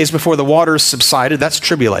 150 days before the waters subsided, that's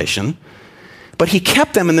tribulation. But He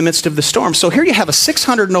kept them in the midst of the storm. So here you have a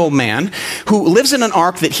 600-year-old man who lives in an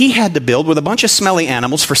ark that he had to build with a bunch of smelly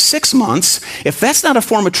animals for 6 months. If that's not a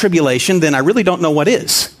form of tribulation, then I really don't know what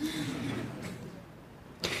is.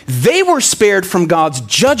 They were spared from God's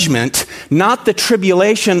judgment, not the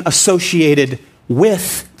tribulation associated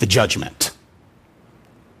with the judgment.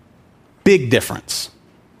 Big difference.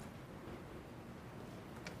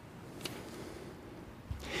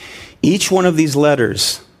 Each one of these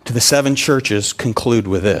letters to the 7 churches conclude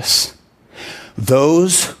with this.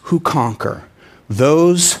 Those who conquer,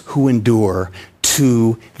 those who endure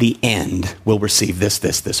to the end will receive this,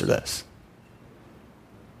 or this.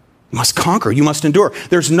 You must conquer, you must endure.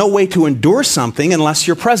 There's no way to endure something unless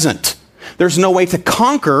you're present. There's no way to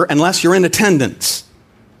conquer unless you're in attendance.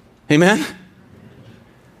 Amen?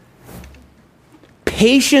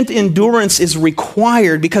 Patient endurance is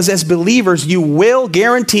required because as believers, you will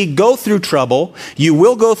guaranteed go through trouble, you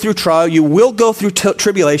will go through trial, you will go through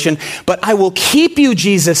tribulation, but I will keep you,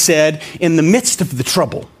 Jesus said, in the midst of the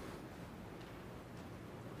trouble.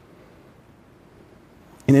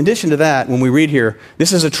 In addition to that, when we read here,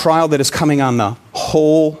 this is a trial that is coming on the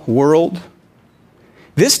whole world.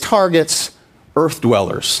 This targets earth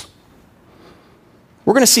dwellers.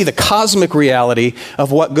 We're going to see the cosmic reality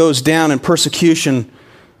of what goes down in persecution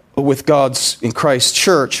with God's, in Christ's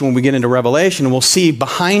church when we get into Revelation. And we'll see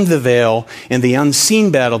behind the veil in the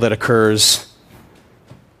unseen battle that occurs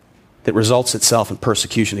that results itself in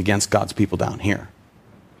persecution against God's people down here.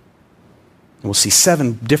 And we'll see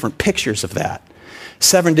 7 different pictures of that.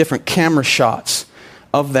 7 different camera shots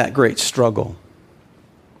of that great struggle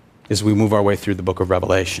as we move our way through the book of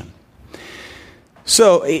Revelation.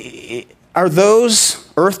 So, are those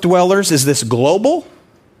earth dwellers, is this global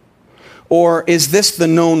Or is this the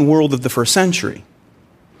known world of the first century?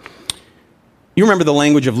 You remember the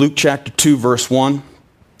language of Luke chapter 2, verse 1?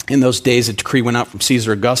 In those days, a decree went out from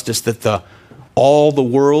Caesar Augustus that all the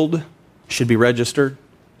world should be registered.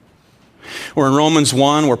 Or in Romans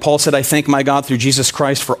 1, where Paul said, I thank my God through Jesus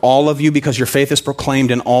Christ for all of you because your faith is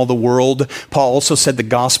proclaimed in all the world. Paul also said the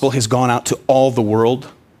gospel has gone out to all the world.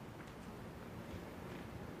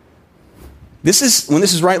 When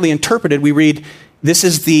this is rightly interpreted, we read, this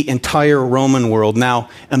is the entire Roman world. Now,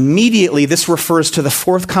 immediately, this refers to the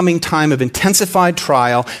forthcoming time of intensified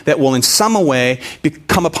trial that will in some way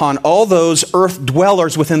come upon all those earth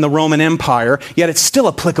dwellers within the Roman Empire, yet it's still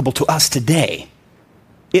applicable to us today.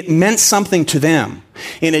 It meant something to them,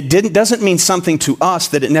 and it doesn't mean something to us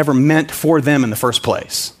that it never meant for them in the first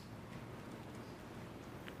place.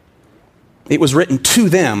 It was written to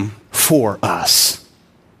them for us.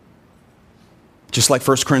 Just like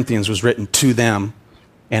 1 Corinthians was written to them,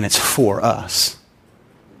 and it's for us.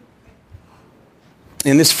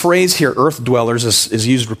 And this phrase here, earth dwellers, is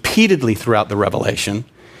used repeatedly throughout the Revelation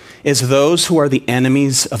as those who are the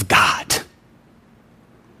enemies of God.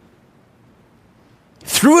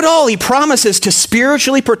 Through it all, he promises to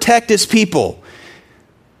spiritually protect his people.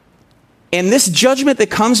 And this judgment that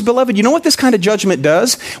comes, beloved, you know what this kind of judgment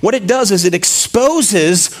does? What it does is it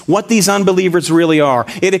exposes what these unbelievers really are.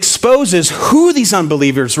 It exposes who these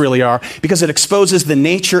unbelievers really are because it exposes the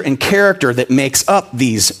nature and character that makes up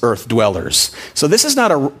these earth dwellers. So this is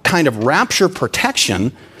not a kind of rapture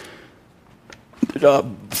protection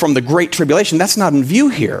from the great tribulation. That's not in view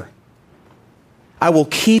here. I will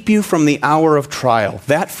keep you from the hour of trial.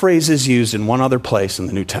 That phrase is used in one other place in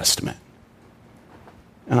the New Testament.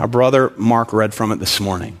 And our brother Mark read from it this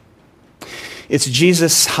morning. It's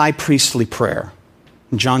Jesus' high priestly prayer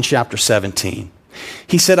in John chapter 17.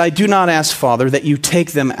 He said, I do not ask, Father, that you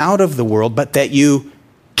take them out of the world, but that you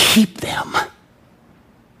keep them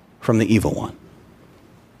from the evil one.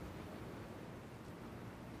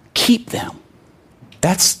 Keep them.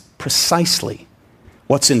 That's precisely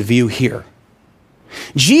what's in view here.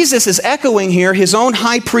 Jesus is echoing here his own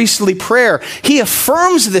high priestly prayer. He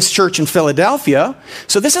affirms this church in Philadelphia.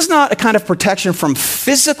 So this is not a kind of protection from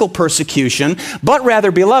physical persecution, but rather,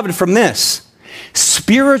 beloved, from this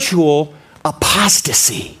spiritual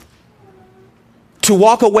apostasy. To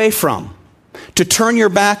walk away from, to turn your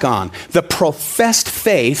back on the professed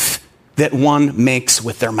faith that one makes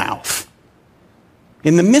with their mouth.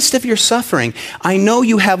 In the midst of your suffering, I know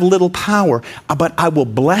you have little power, but I will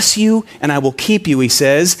bless you and I will keep you, he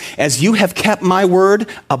says, as you have kept my word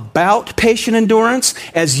about patient endurance,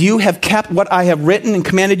 as you have kept what I have written and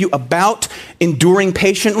commanded you about enduring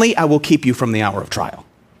patiently, I will keep you from the hour of trial.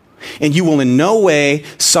 And you will in no way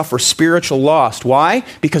suffer spiritual loss. Why?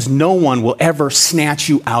 Because no one will ever snatch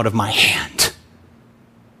you out of my hand.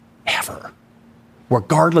 Ever.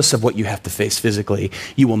 Regardless of what you have to face physically,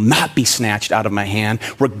 you will not be snatched out of my hand,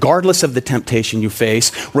 regardless of the temptation you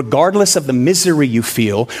face, regardless of the misery you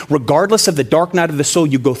feel, regardless of the dark night of the soul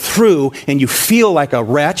you go through and you feel like a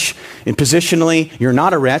wretch, and positionally, you're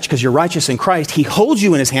not a wretch because you're righteous in Christ. He holds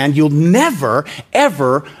you in his hand. You'll never,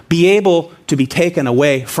 ever be able to be taken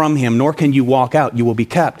away from him, nor can you walk out. You will be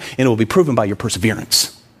kept, and it will be proven by your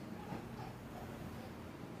perseverance.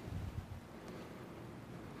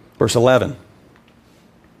 Verse 11.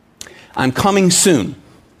 I'm coming soon.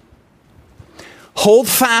 Hold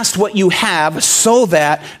fast what you have so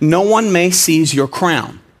that no one may seize your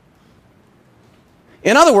crown.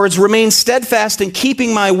 In other words, remain steadfast in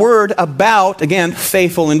keeping my word about, again,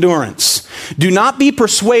 faithful endurance. Do not be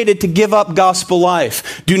persuaded to give up gospel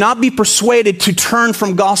life. Do not be persuaded to turn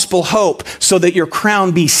from gospel hope so that your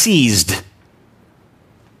crown be seized.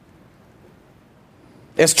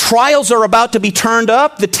 As trials are about to be turned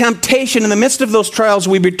up, the temptation in the midst of those trials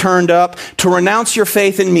will be turned up to renounce your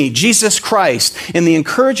faith in me, Jesus Christ. And the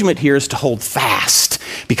encouragement here is to hold fast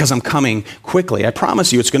because I'm coming quickly. I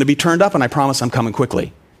promise you it's going to be turned up, and I promise I'm coming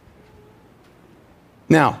quickly.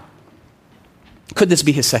 Now, could this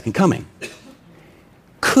be his second coming?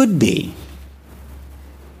 Could be.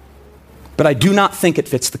 But I do not think it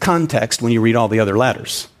fits the context when you read all the other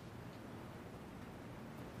letters.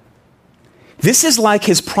 This is like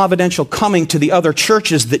his providential coming to the other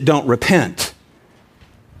churches that don't repent.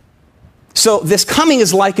 So this coming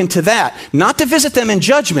is likened to that, not to visit them in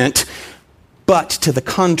judgment, but to the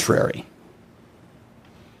contrary.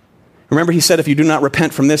 Remember, he said, if you do not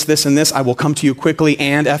repent from this, this, and this, I will come to you quickly,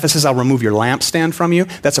 and Ephesus, I'll remove your lampstand from you.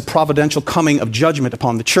 That's a providential coming of judgment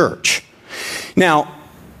upon the church. Now,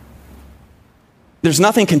 there's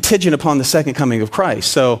nothing contingent upon the second coming of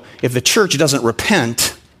Christ. So if the church doesn't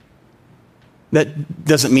repent, that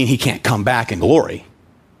doesn't mean he can't come back in glory.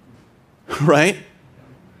 right?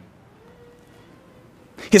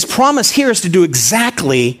 His promise here is to do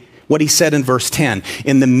exactly what he said in verse 10.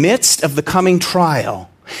 In the midst of the coming trial,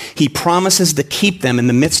 he promises to keep them in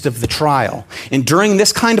the midst of the trial. And during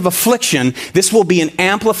this kind of affliction, this will be an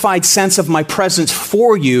amplified sense of my presence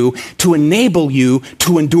for you to enable you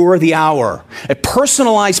to endure the hour. A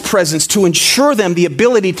personalized presence to ensure them the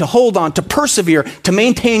ability to hold on, to persevere, to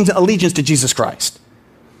maintain allegiance to Jesus Christ.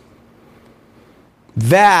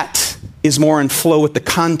 That is more in flow with the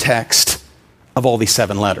context of all these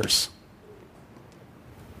 7 letters.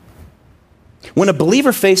 When a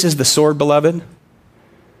believer faces the sword, beloved,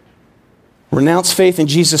 renounce faith in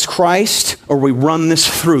Jesus Christ, or we run this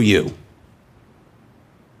through you.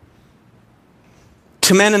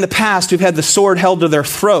 To men in the past who've had the sword held to their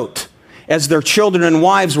throat as their children and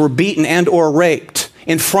wives were beaten and or raped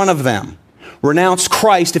in front of them. Renounce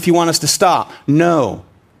Christ if you want us to stop. No.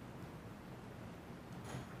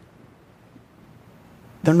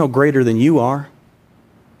 They're no greater than you are.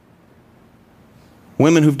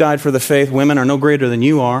 Women who've died for the faith, women are no greater than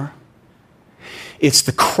you are. It's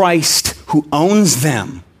the Christ who owns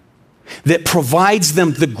them, that provides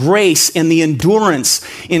them the grace and the endurance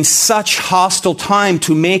in such hostile time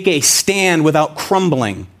to make a stand without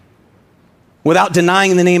crumbling, without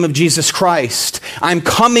denying the name of Jesus Christ. I'm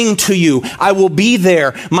coming to you. I will be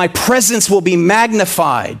there. My presence will be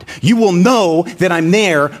magnified. You will know that I'm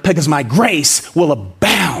there because my grace will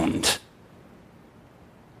abound.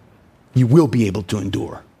 You will be able to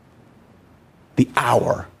endure the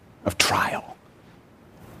hour of trial.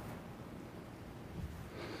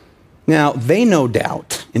 Now, they no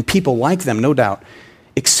doubt, and people like them no doubt,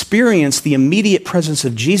 experience the immediate presence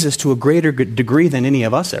of Jesus to a greater degree than any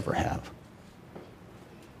of us ever have.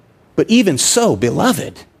 But even so,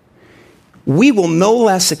 beloved, we will no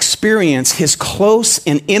less experience his close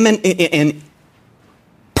and imminent and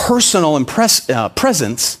personal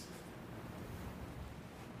presence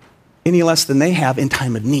any less than they have in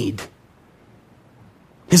time of need.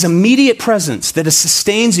 His immediate presence that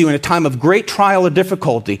sustains you in a time of great trial or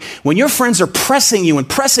difficulty. When your friends are pressing you and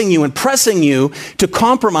pressing you and pressing you to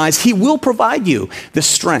compromise, he will provide you the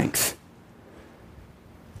strength.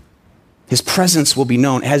 His presence will be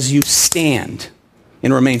known as you stand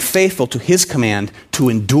and remain faithful to his command to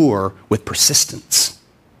endure with persistence.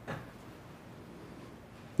 Isn't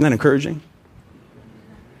that encouraging?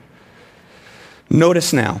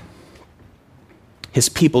 Notice now his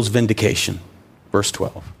people's vindication. Verse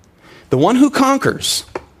 12. The one who conquers,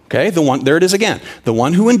 okay, there it is again. The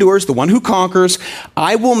one who endures, the one who conquers,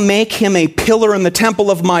 I will make him a pillar in the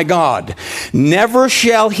temple of my God. Never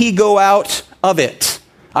shall he go out of it.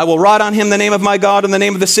 I will write on him the name of my God and the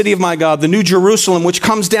name of the city of my God, the new Jerusalem, which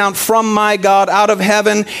comes down from my God out of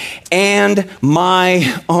heaven, and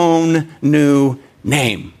my own new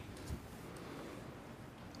name.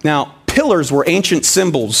 Now, pillars were ancient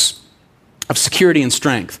symbols of security and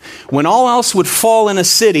strength. When all else would fall in a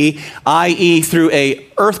city, i.e. through an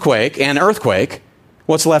earthquake,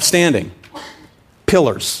 what's left standing?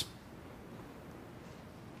 Pillars.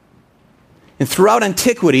 And throughout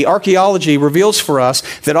antiquity, archaeology reveals for us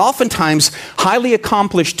that oftentimes highly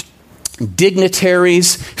accomplished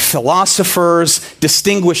dignitaries, philosophers,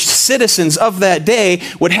 distinguished citizens of that day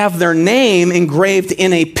would have their name engraved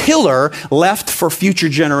in a pillar left for future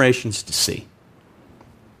generations to see.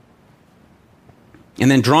 And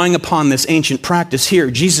then drawing upon this ancient practice here,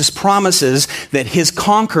 Jesus promises that his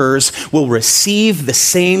conquerors will receive the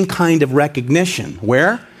same kind of recognition.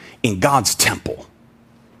 Where? In God's temple.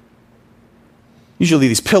 Usually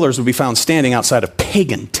these pillars would be found standing outside of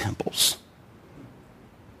pagan temples.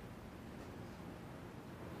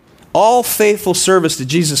 All faithful service to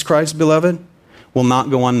Jesus Christ, beloved, will not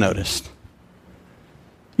go unnoticed.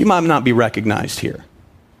 You might not be recognized here.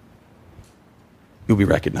 You'll be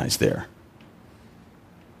recognized there.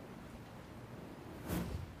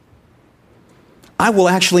 I will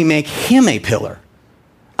actually make him a pillar.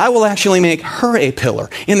 I will actually make her a pillar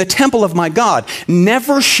in the temple of my God.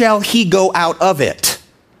 Never shall he go out of it.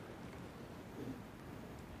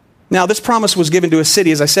 Now, this promise was given to a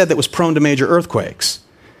city, as I said, that was prone to major earthquakes.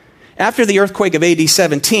 After the earthquake of AD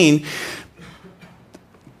 17,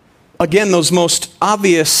 again, those most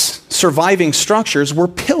obvious surviving structures were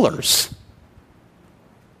pillars.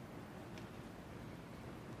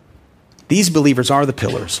 These believers are the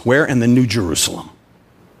pillars. Where? In the New Jerusalem.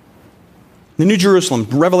 The New Jerusalem,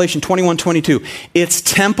 Revelation 21:22. Its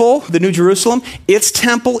temple, the New Jerusalem, its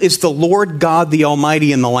temple is the Lord God, the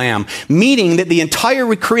Almighty, and the Lamb. Meaning that the entire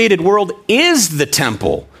recreated world is the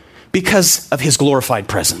temple because of his glorified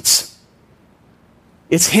presence.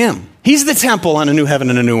 It's him. He's the temple on a new heaven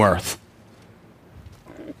and a new earth.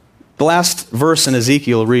 The last verse in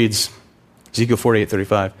Ezekiel reads, Ezekiel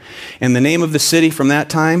 48:35, and the name of the city from that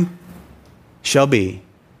time shall be,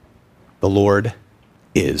 the Lord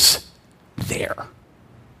is there.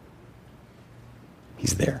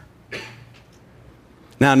 He's there.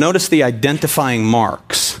 Now notice the identifying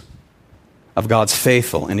marks of God's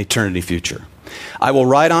faithful and eternity future. I will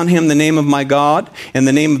write on him the name of my God and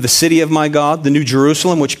the name of the city of my God, the New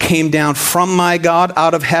Jerusalem, which came down from my God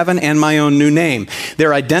out of heaven, and my own new name.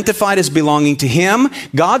 They're identified as belonging to him.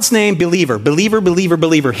 God's name, believer, believer, believer,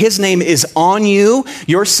 believer. His name is on you.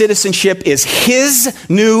 Your citizenship is his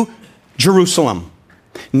New Jerusalem.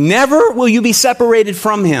 Never will you be separated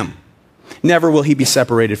from him. Never will he be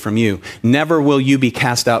separated from you. Never will you be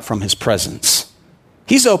cast out from his presence.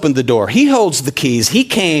 He's opened the door. He holds the keys. He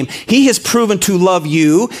came. He has proven to love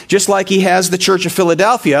you, just like he has the Church of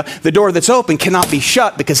Philadelphia. The door that's open cannot be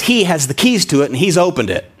shut because he has the keys to it and he's opened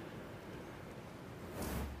it.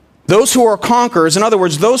 Those who are conquerors, in other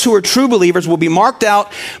words, those who are true believers, will be marked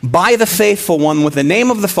out by the faithful one with the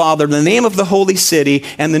name of the Father, the name of the holy city,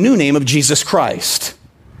 and the new name of Jesus Christ.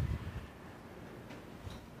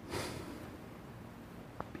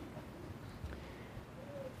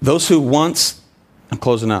 Those who once, I'm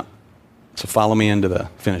closing up, so follow me into the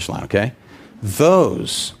finish line, okay?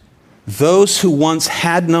 Those who once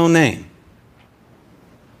had no name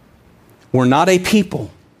were not a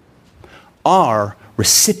people, are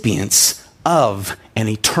recipients of an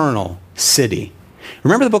eternal city.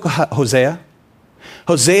 Remember the book of Hosea?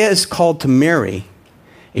 Hosea is called to marry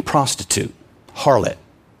a prostitute, harlot.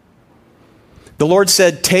 The Lord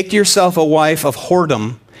said, take to yourself a wife of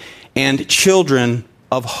whoredom and children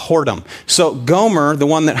of whoredom. So Gomer, the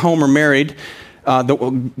one that Homer married,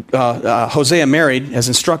 Hosea married, as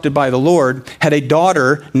instructed by the Lord, had a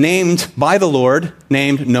daughter named by the Lord,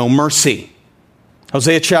 named No Mercy.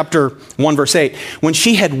 Hosea chapter 1, verse 8. When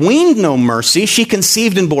she had weaned No Mercy, she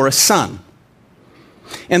conceived and bore a son.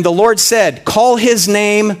 And the Lord said, call his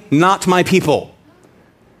name Not My People.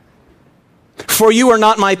 For you are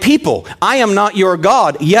not my people. I am not your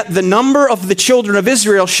God. Yet the number of the children of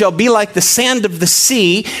Israel shall be like the sand of the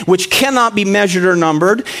sea, which cannot be measured or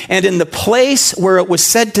numbered. And in the place where it was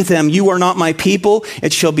said to them, you are not my people,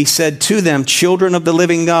 it shall be said to them, children of the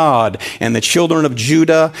living God. And the children of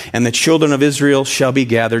Judah and the children of Israel shall be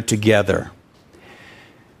gathered together.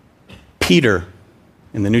 Peter,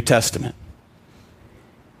 in the New Testament,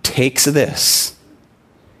 takes this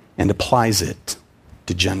and applies it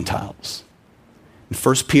to Gentiles. In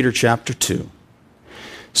 1 Peter chapter 2,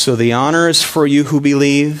 so the honor is for you who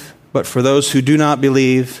believe, but for those who do not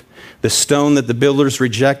believe, the stone that the builders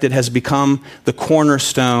rejected has become the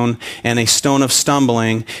cornerstone and a stone of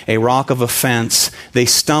stumbling, a rock of offense. They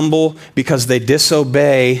stumble because they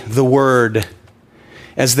disobey the word,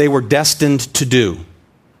 as they were destined to do.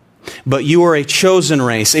 But you are a chosen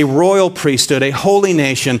race, a royal priesthood, a holy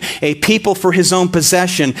nation, a people for his own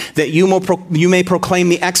possession, that you may proclaim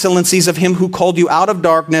the excellencies of him who called you out of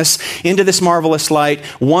darkness into this marvelous light.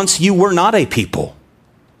 Once you were not a people,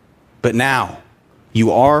 but now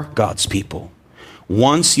you are God's people.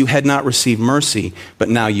 Once you had not received mercy, but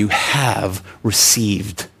now you have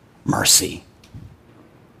received mercy.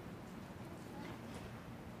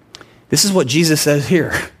 This is what Jesus says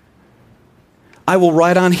here. I will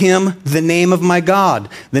write on him the name of my God,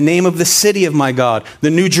 the name of the city of my God, the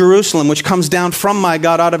New Jerusalem, which comes down from my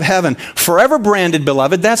God out of heaven. Forever branded,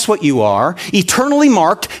 beloved, that's what you are. Eternally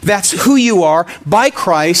marked, that's who you are, by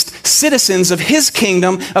Christ, citizens of his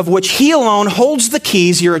kingdom, of which he alone holds the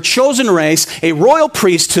keys. You're a chosen race, a royal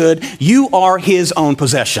priesthood. You are his own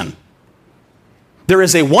possession. There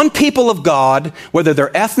is a one people of God, whether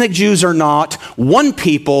they're ethnic Jews or not, one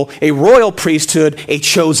people, a royal priesthood, a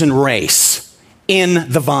chosen race.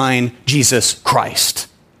 In the vine, Jesus Christ,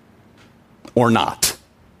 or not.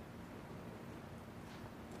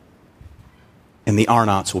 And the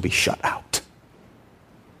are-nots will be shut out,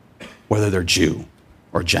 whether they're Jew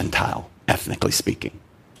or Gentile, ethnically speaking.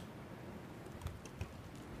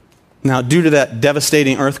 Now, due to that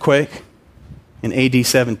devastating earthquake in AD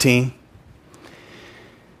 17,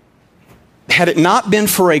 had it not been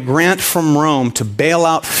for a grant from Rome to bail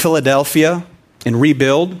out Philadelphia and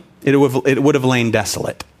rebuild, it would have lain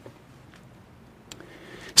desolate.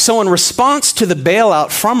 So in response to the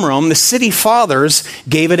bailout from Rome, the city fathers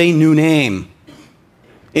gave it a new name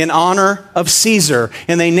in honor of Caesar,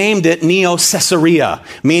 and they named it Neo Caesarea,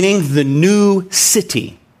 meaning the new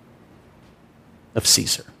city of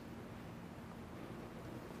Caesar.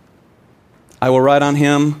 I will write on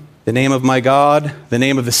him the name of my God, the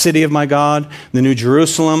name of the city of my God, the New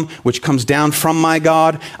Jerusalem, which comes down from my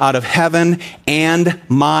God out of heaven, and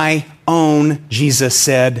my own," Jesus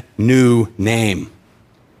said, "new name."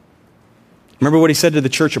 Remember what he said to the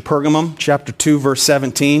church of Pergamum, chapter 2, verse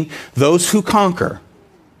 17? "Those who conquer,"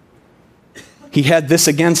 he had this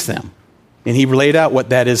against them. And he laid out what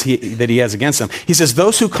that is that he has against them. He says,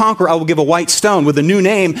 "Those who conquer, I will give a white stone with a new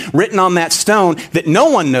name written on that stone that no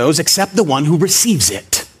one knows except the one who receives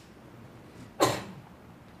it."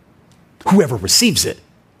 Whoever receives it.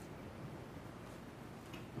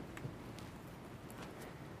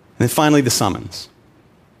 And then finally, the summons.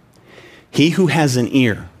 "He who has an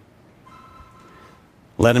ear,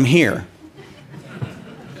 let him hear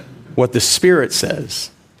what the Spirit says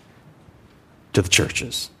to the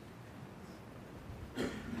churches."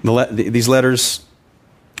 These letters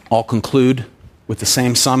all conclude with the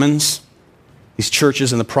same summons. These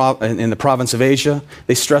churches in the province of Asia,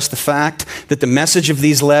 they stress the fact that the message of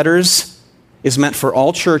these letters is meant for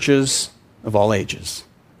all churches of all ages.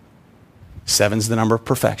 7's the number of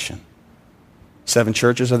perfection. 7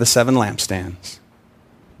 churches are the 7 lampstands.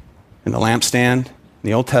 And the lampstand in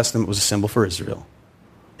the Old Testament was a symbol for Israel.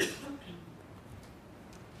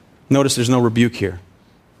 Notice there's no rebuke here.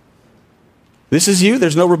 This is you.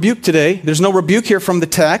 There's no rebuke today. There's no rebuke here from the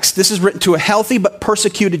text. This is written to a healthy but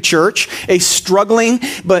persecuted church, a struggling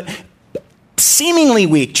but seemingly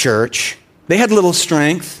weak church. They had little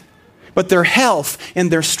strength, but their health and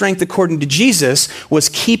their strength, according to Jesus, was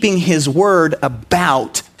keeping his word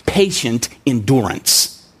about patient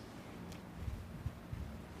endurance.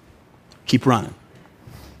 Keep running.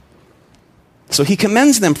 So he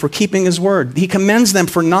commends them for keeping his word. He commends them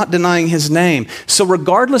for not denying his name. So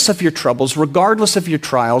regardless of your troubles, regardless of your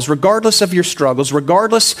trials, regardless of your struggles,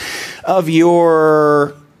 regardless of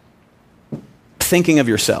your thinking of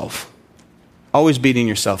yourself, always beating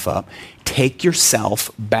yourself up, take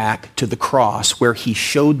yourself back to the cross where he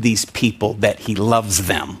showed these people that he loves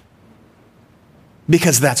them.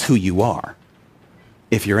 Because that's who you are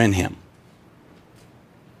if you're in him.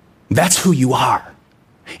 That's who you are.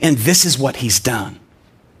 And this is what he's done.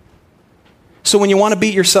 So when you want to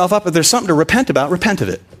beat yourself up, if there's something to repent about, repent of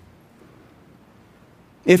it.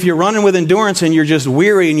 If you're running with endurance and you're just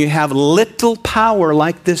weary and you have little power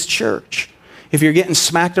like this church, if you're getting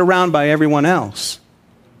smacked around by everyone else,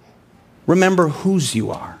 remember whose you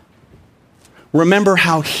are. Remember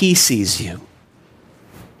how he sees you.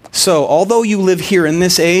 So although you live here in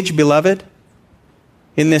this age, beloved,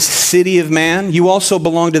 in this city of man, you also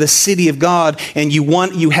belong to the city of God, and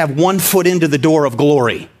you have one foot into the door of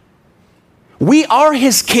glory. We are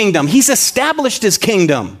his kingdom. He's established his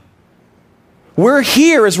kingdom. We're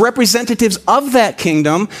here as representatives of that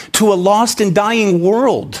kingdom to a lost and dying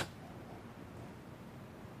world.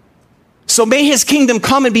 So may his kingdom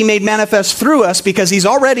come and be made manifest through us because he's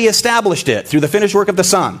already established it through the finished work of the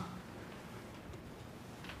Son.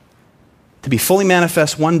 To be fully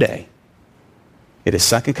manifest one day at his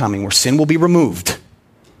second coming, where sin will be removed.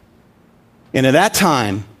 And at that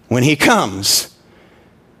time, when he comes,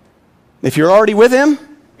 if you're already with him,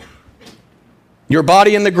 your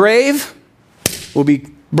body in the grave will be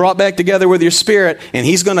brought back together with your spirit, and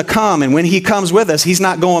he's going to come. And when he comes with us, he's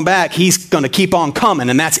not going back. He's going to keep on coming,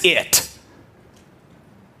 and that's it.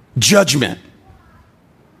 Judgment.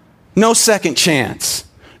 No second chance.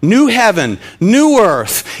 New heaven, new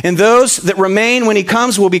earth. And those that remain when he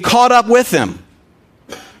comes will be caught up with him.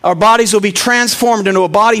 Our bodies will be transformed into a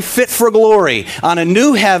body fit for glory. On a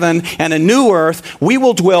new heaven and a new earth, we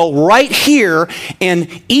will dwell right here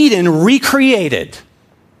in Eden recreated.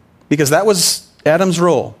 Because that was Adam's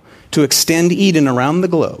role, to extend Eden around the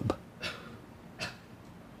globe.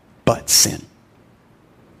 But sin.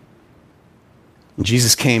 And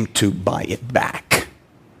Jesus came to buy it back.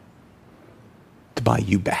 To buy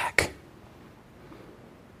you back.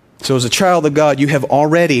 So as a child of God, you have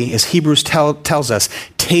already, as Hebrews tells us,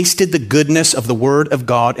 tasted the goodness of the Word of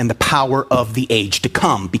God and the power of the age to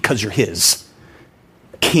come because you're his.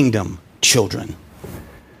 Kingdom children.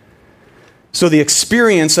 So the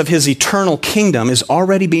experience of his eternal kingdom is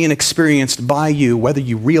already being experienced by you, whether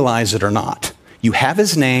you realize it or not. You have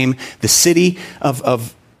his name. The city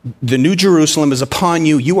of the New Jerusalem is upon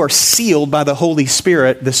you. You are sealed by the Holy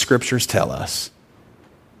Spirit, the scriptures tell us.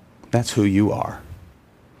 That's who you are.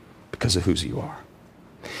 Because of whose you are.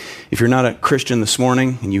 If you're not a Christian this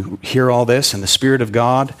morning and you hear all this and the Spirit of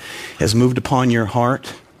God has moved upon your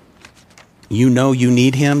heart, you know you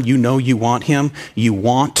need him, you know you want him, you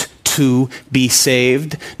want to be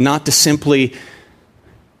saved, not to simply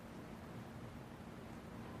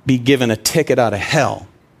be given a ticket out of hell,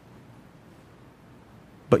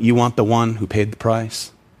 but you want the one who paid the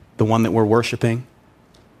price, the one that we're worshiping,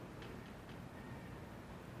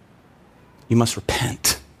 you must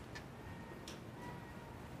repent.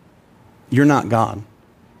 You're not God.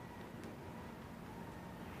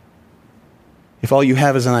 If all you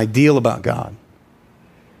have is an ideal about God,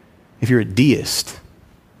 if you're a deist,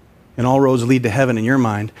 and all roads lead to heaven in your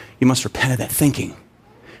mind, you must repent of that thinking.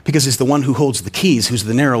 Because it's the one who holds the keys, who's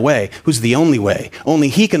the narrow way, who's the only way. Only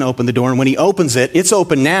he can open the door, and when he opens it, it's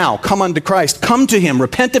open now. Come unto Christ. Come to him.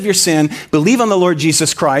 Repent of your sin. Believe on the Lord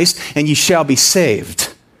Jesus Christ, and ye shall be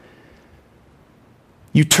saved.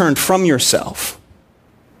 You turned from yourself.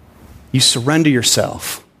 You surrender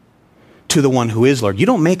yourself to the one who is Lord. You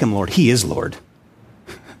don't make him Lord. He is Lord.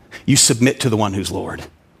 You submit to the one who's Lord.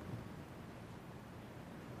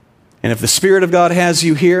 And if the Spirit of God has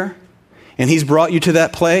you here, and he's brought you to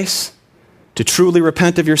that place to truly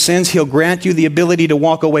repent of your sins, he'll grant you the ability to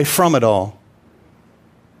walk away from it all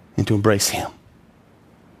and to embrace him.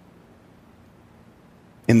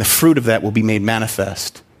 And the fruit of that will be made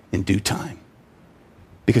manifest in due time.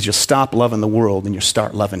 Because you'll stop loving the world and you'll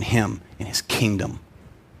start loving him and his kingdom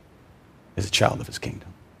as a child of his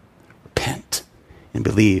kingdom. Repent and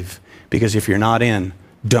believe, because if you're not in,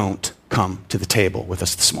 don't come to the table with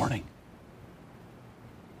us this morning.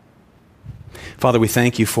 Father, we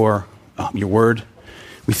thank you for your word.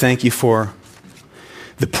 We thank you for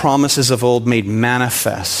the promises of old made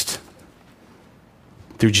manifest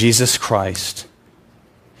through Jesus Christ,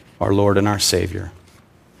 our Lord and our Savior.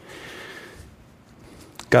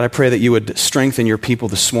 God, I pray that you would strengthen your people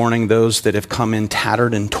this morning, those that have come in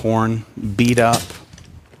tattered and torn, beat up,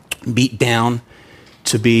 beat down,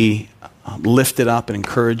 to be lifted up and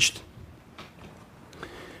encouraged.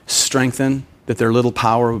 Strengthen, that their little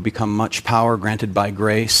power would become much power granted by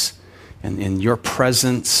grace, and in your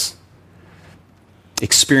presence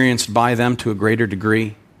experienced by them to a greater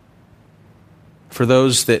degree. For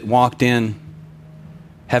those that walked in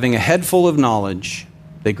having a head full of knowledge,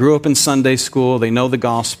 they grew up in Sunday school, they know the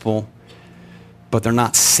gospel, but they're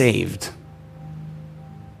not saved.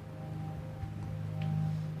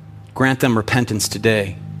 Grant them repentance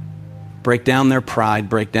today. Break down their pride,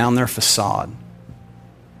 break down their facade.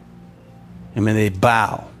 And may they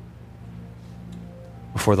bow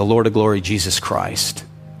before the Lord of glory, Jesus Christ.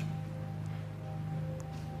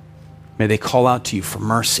 May they call out to you for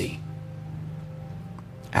mercy,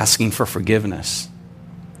 asking for forgiveness,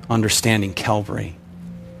 understanding Calvary,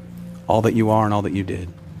 all that you are and all that you did.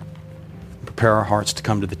 Prepare our hearts to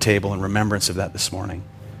come to the table in remembrance of that this morning.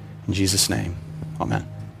 In Jesus' name, amen.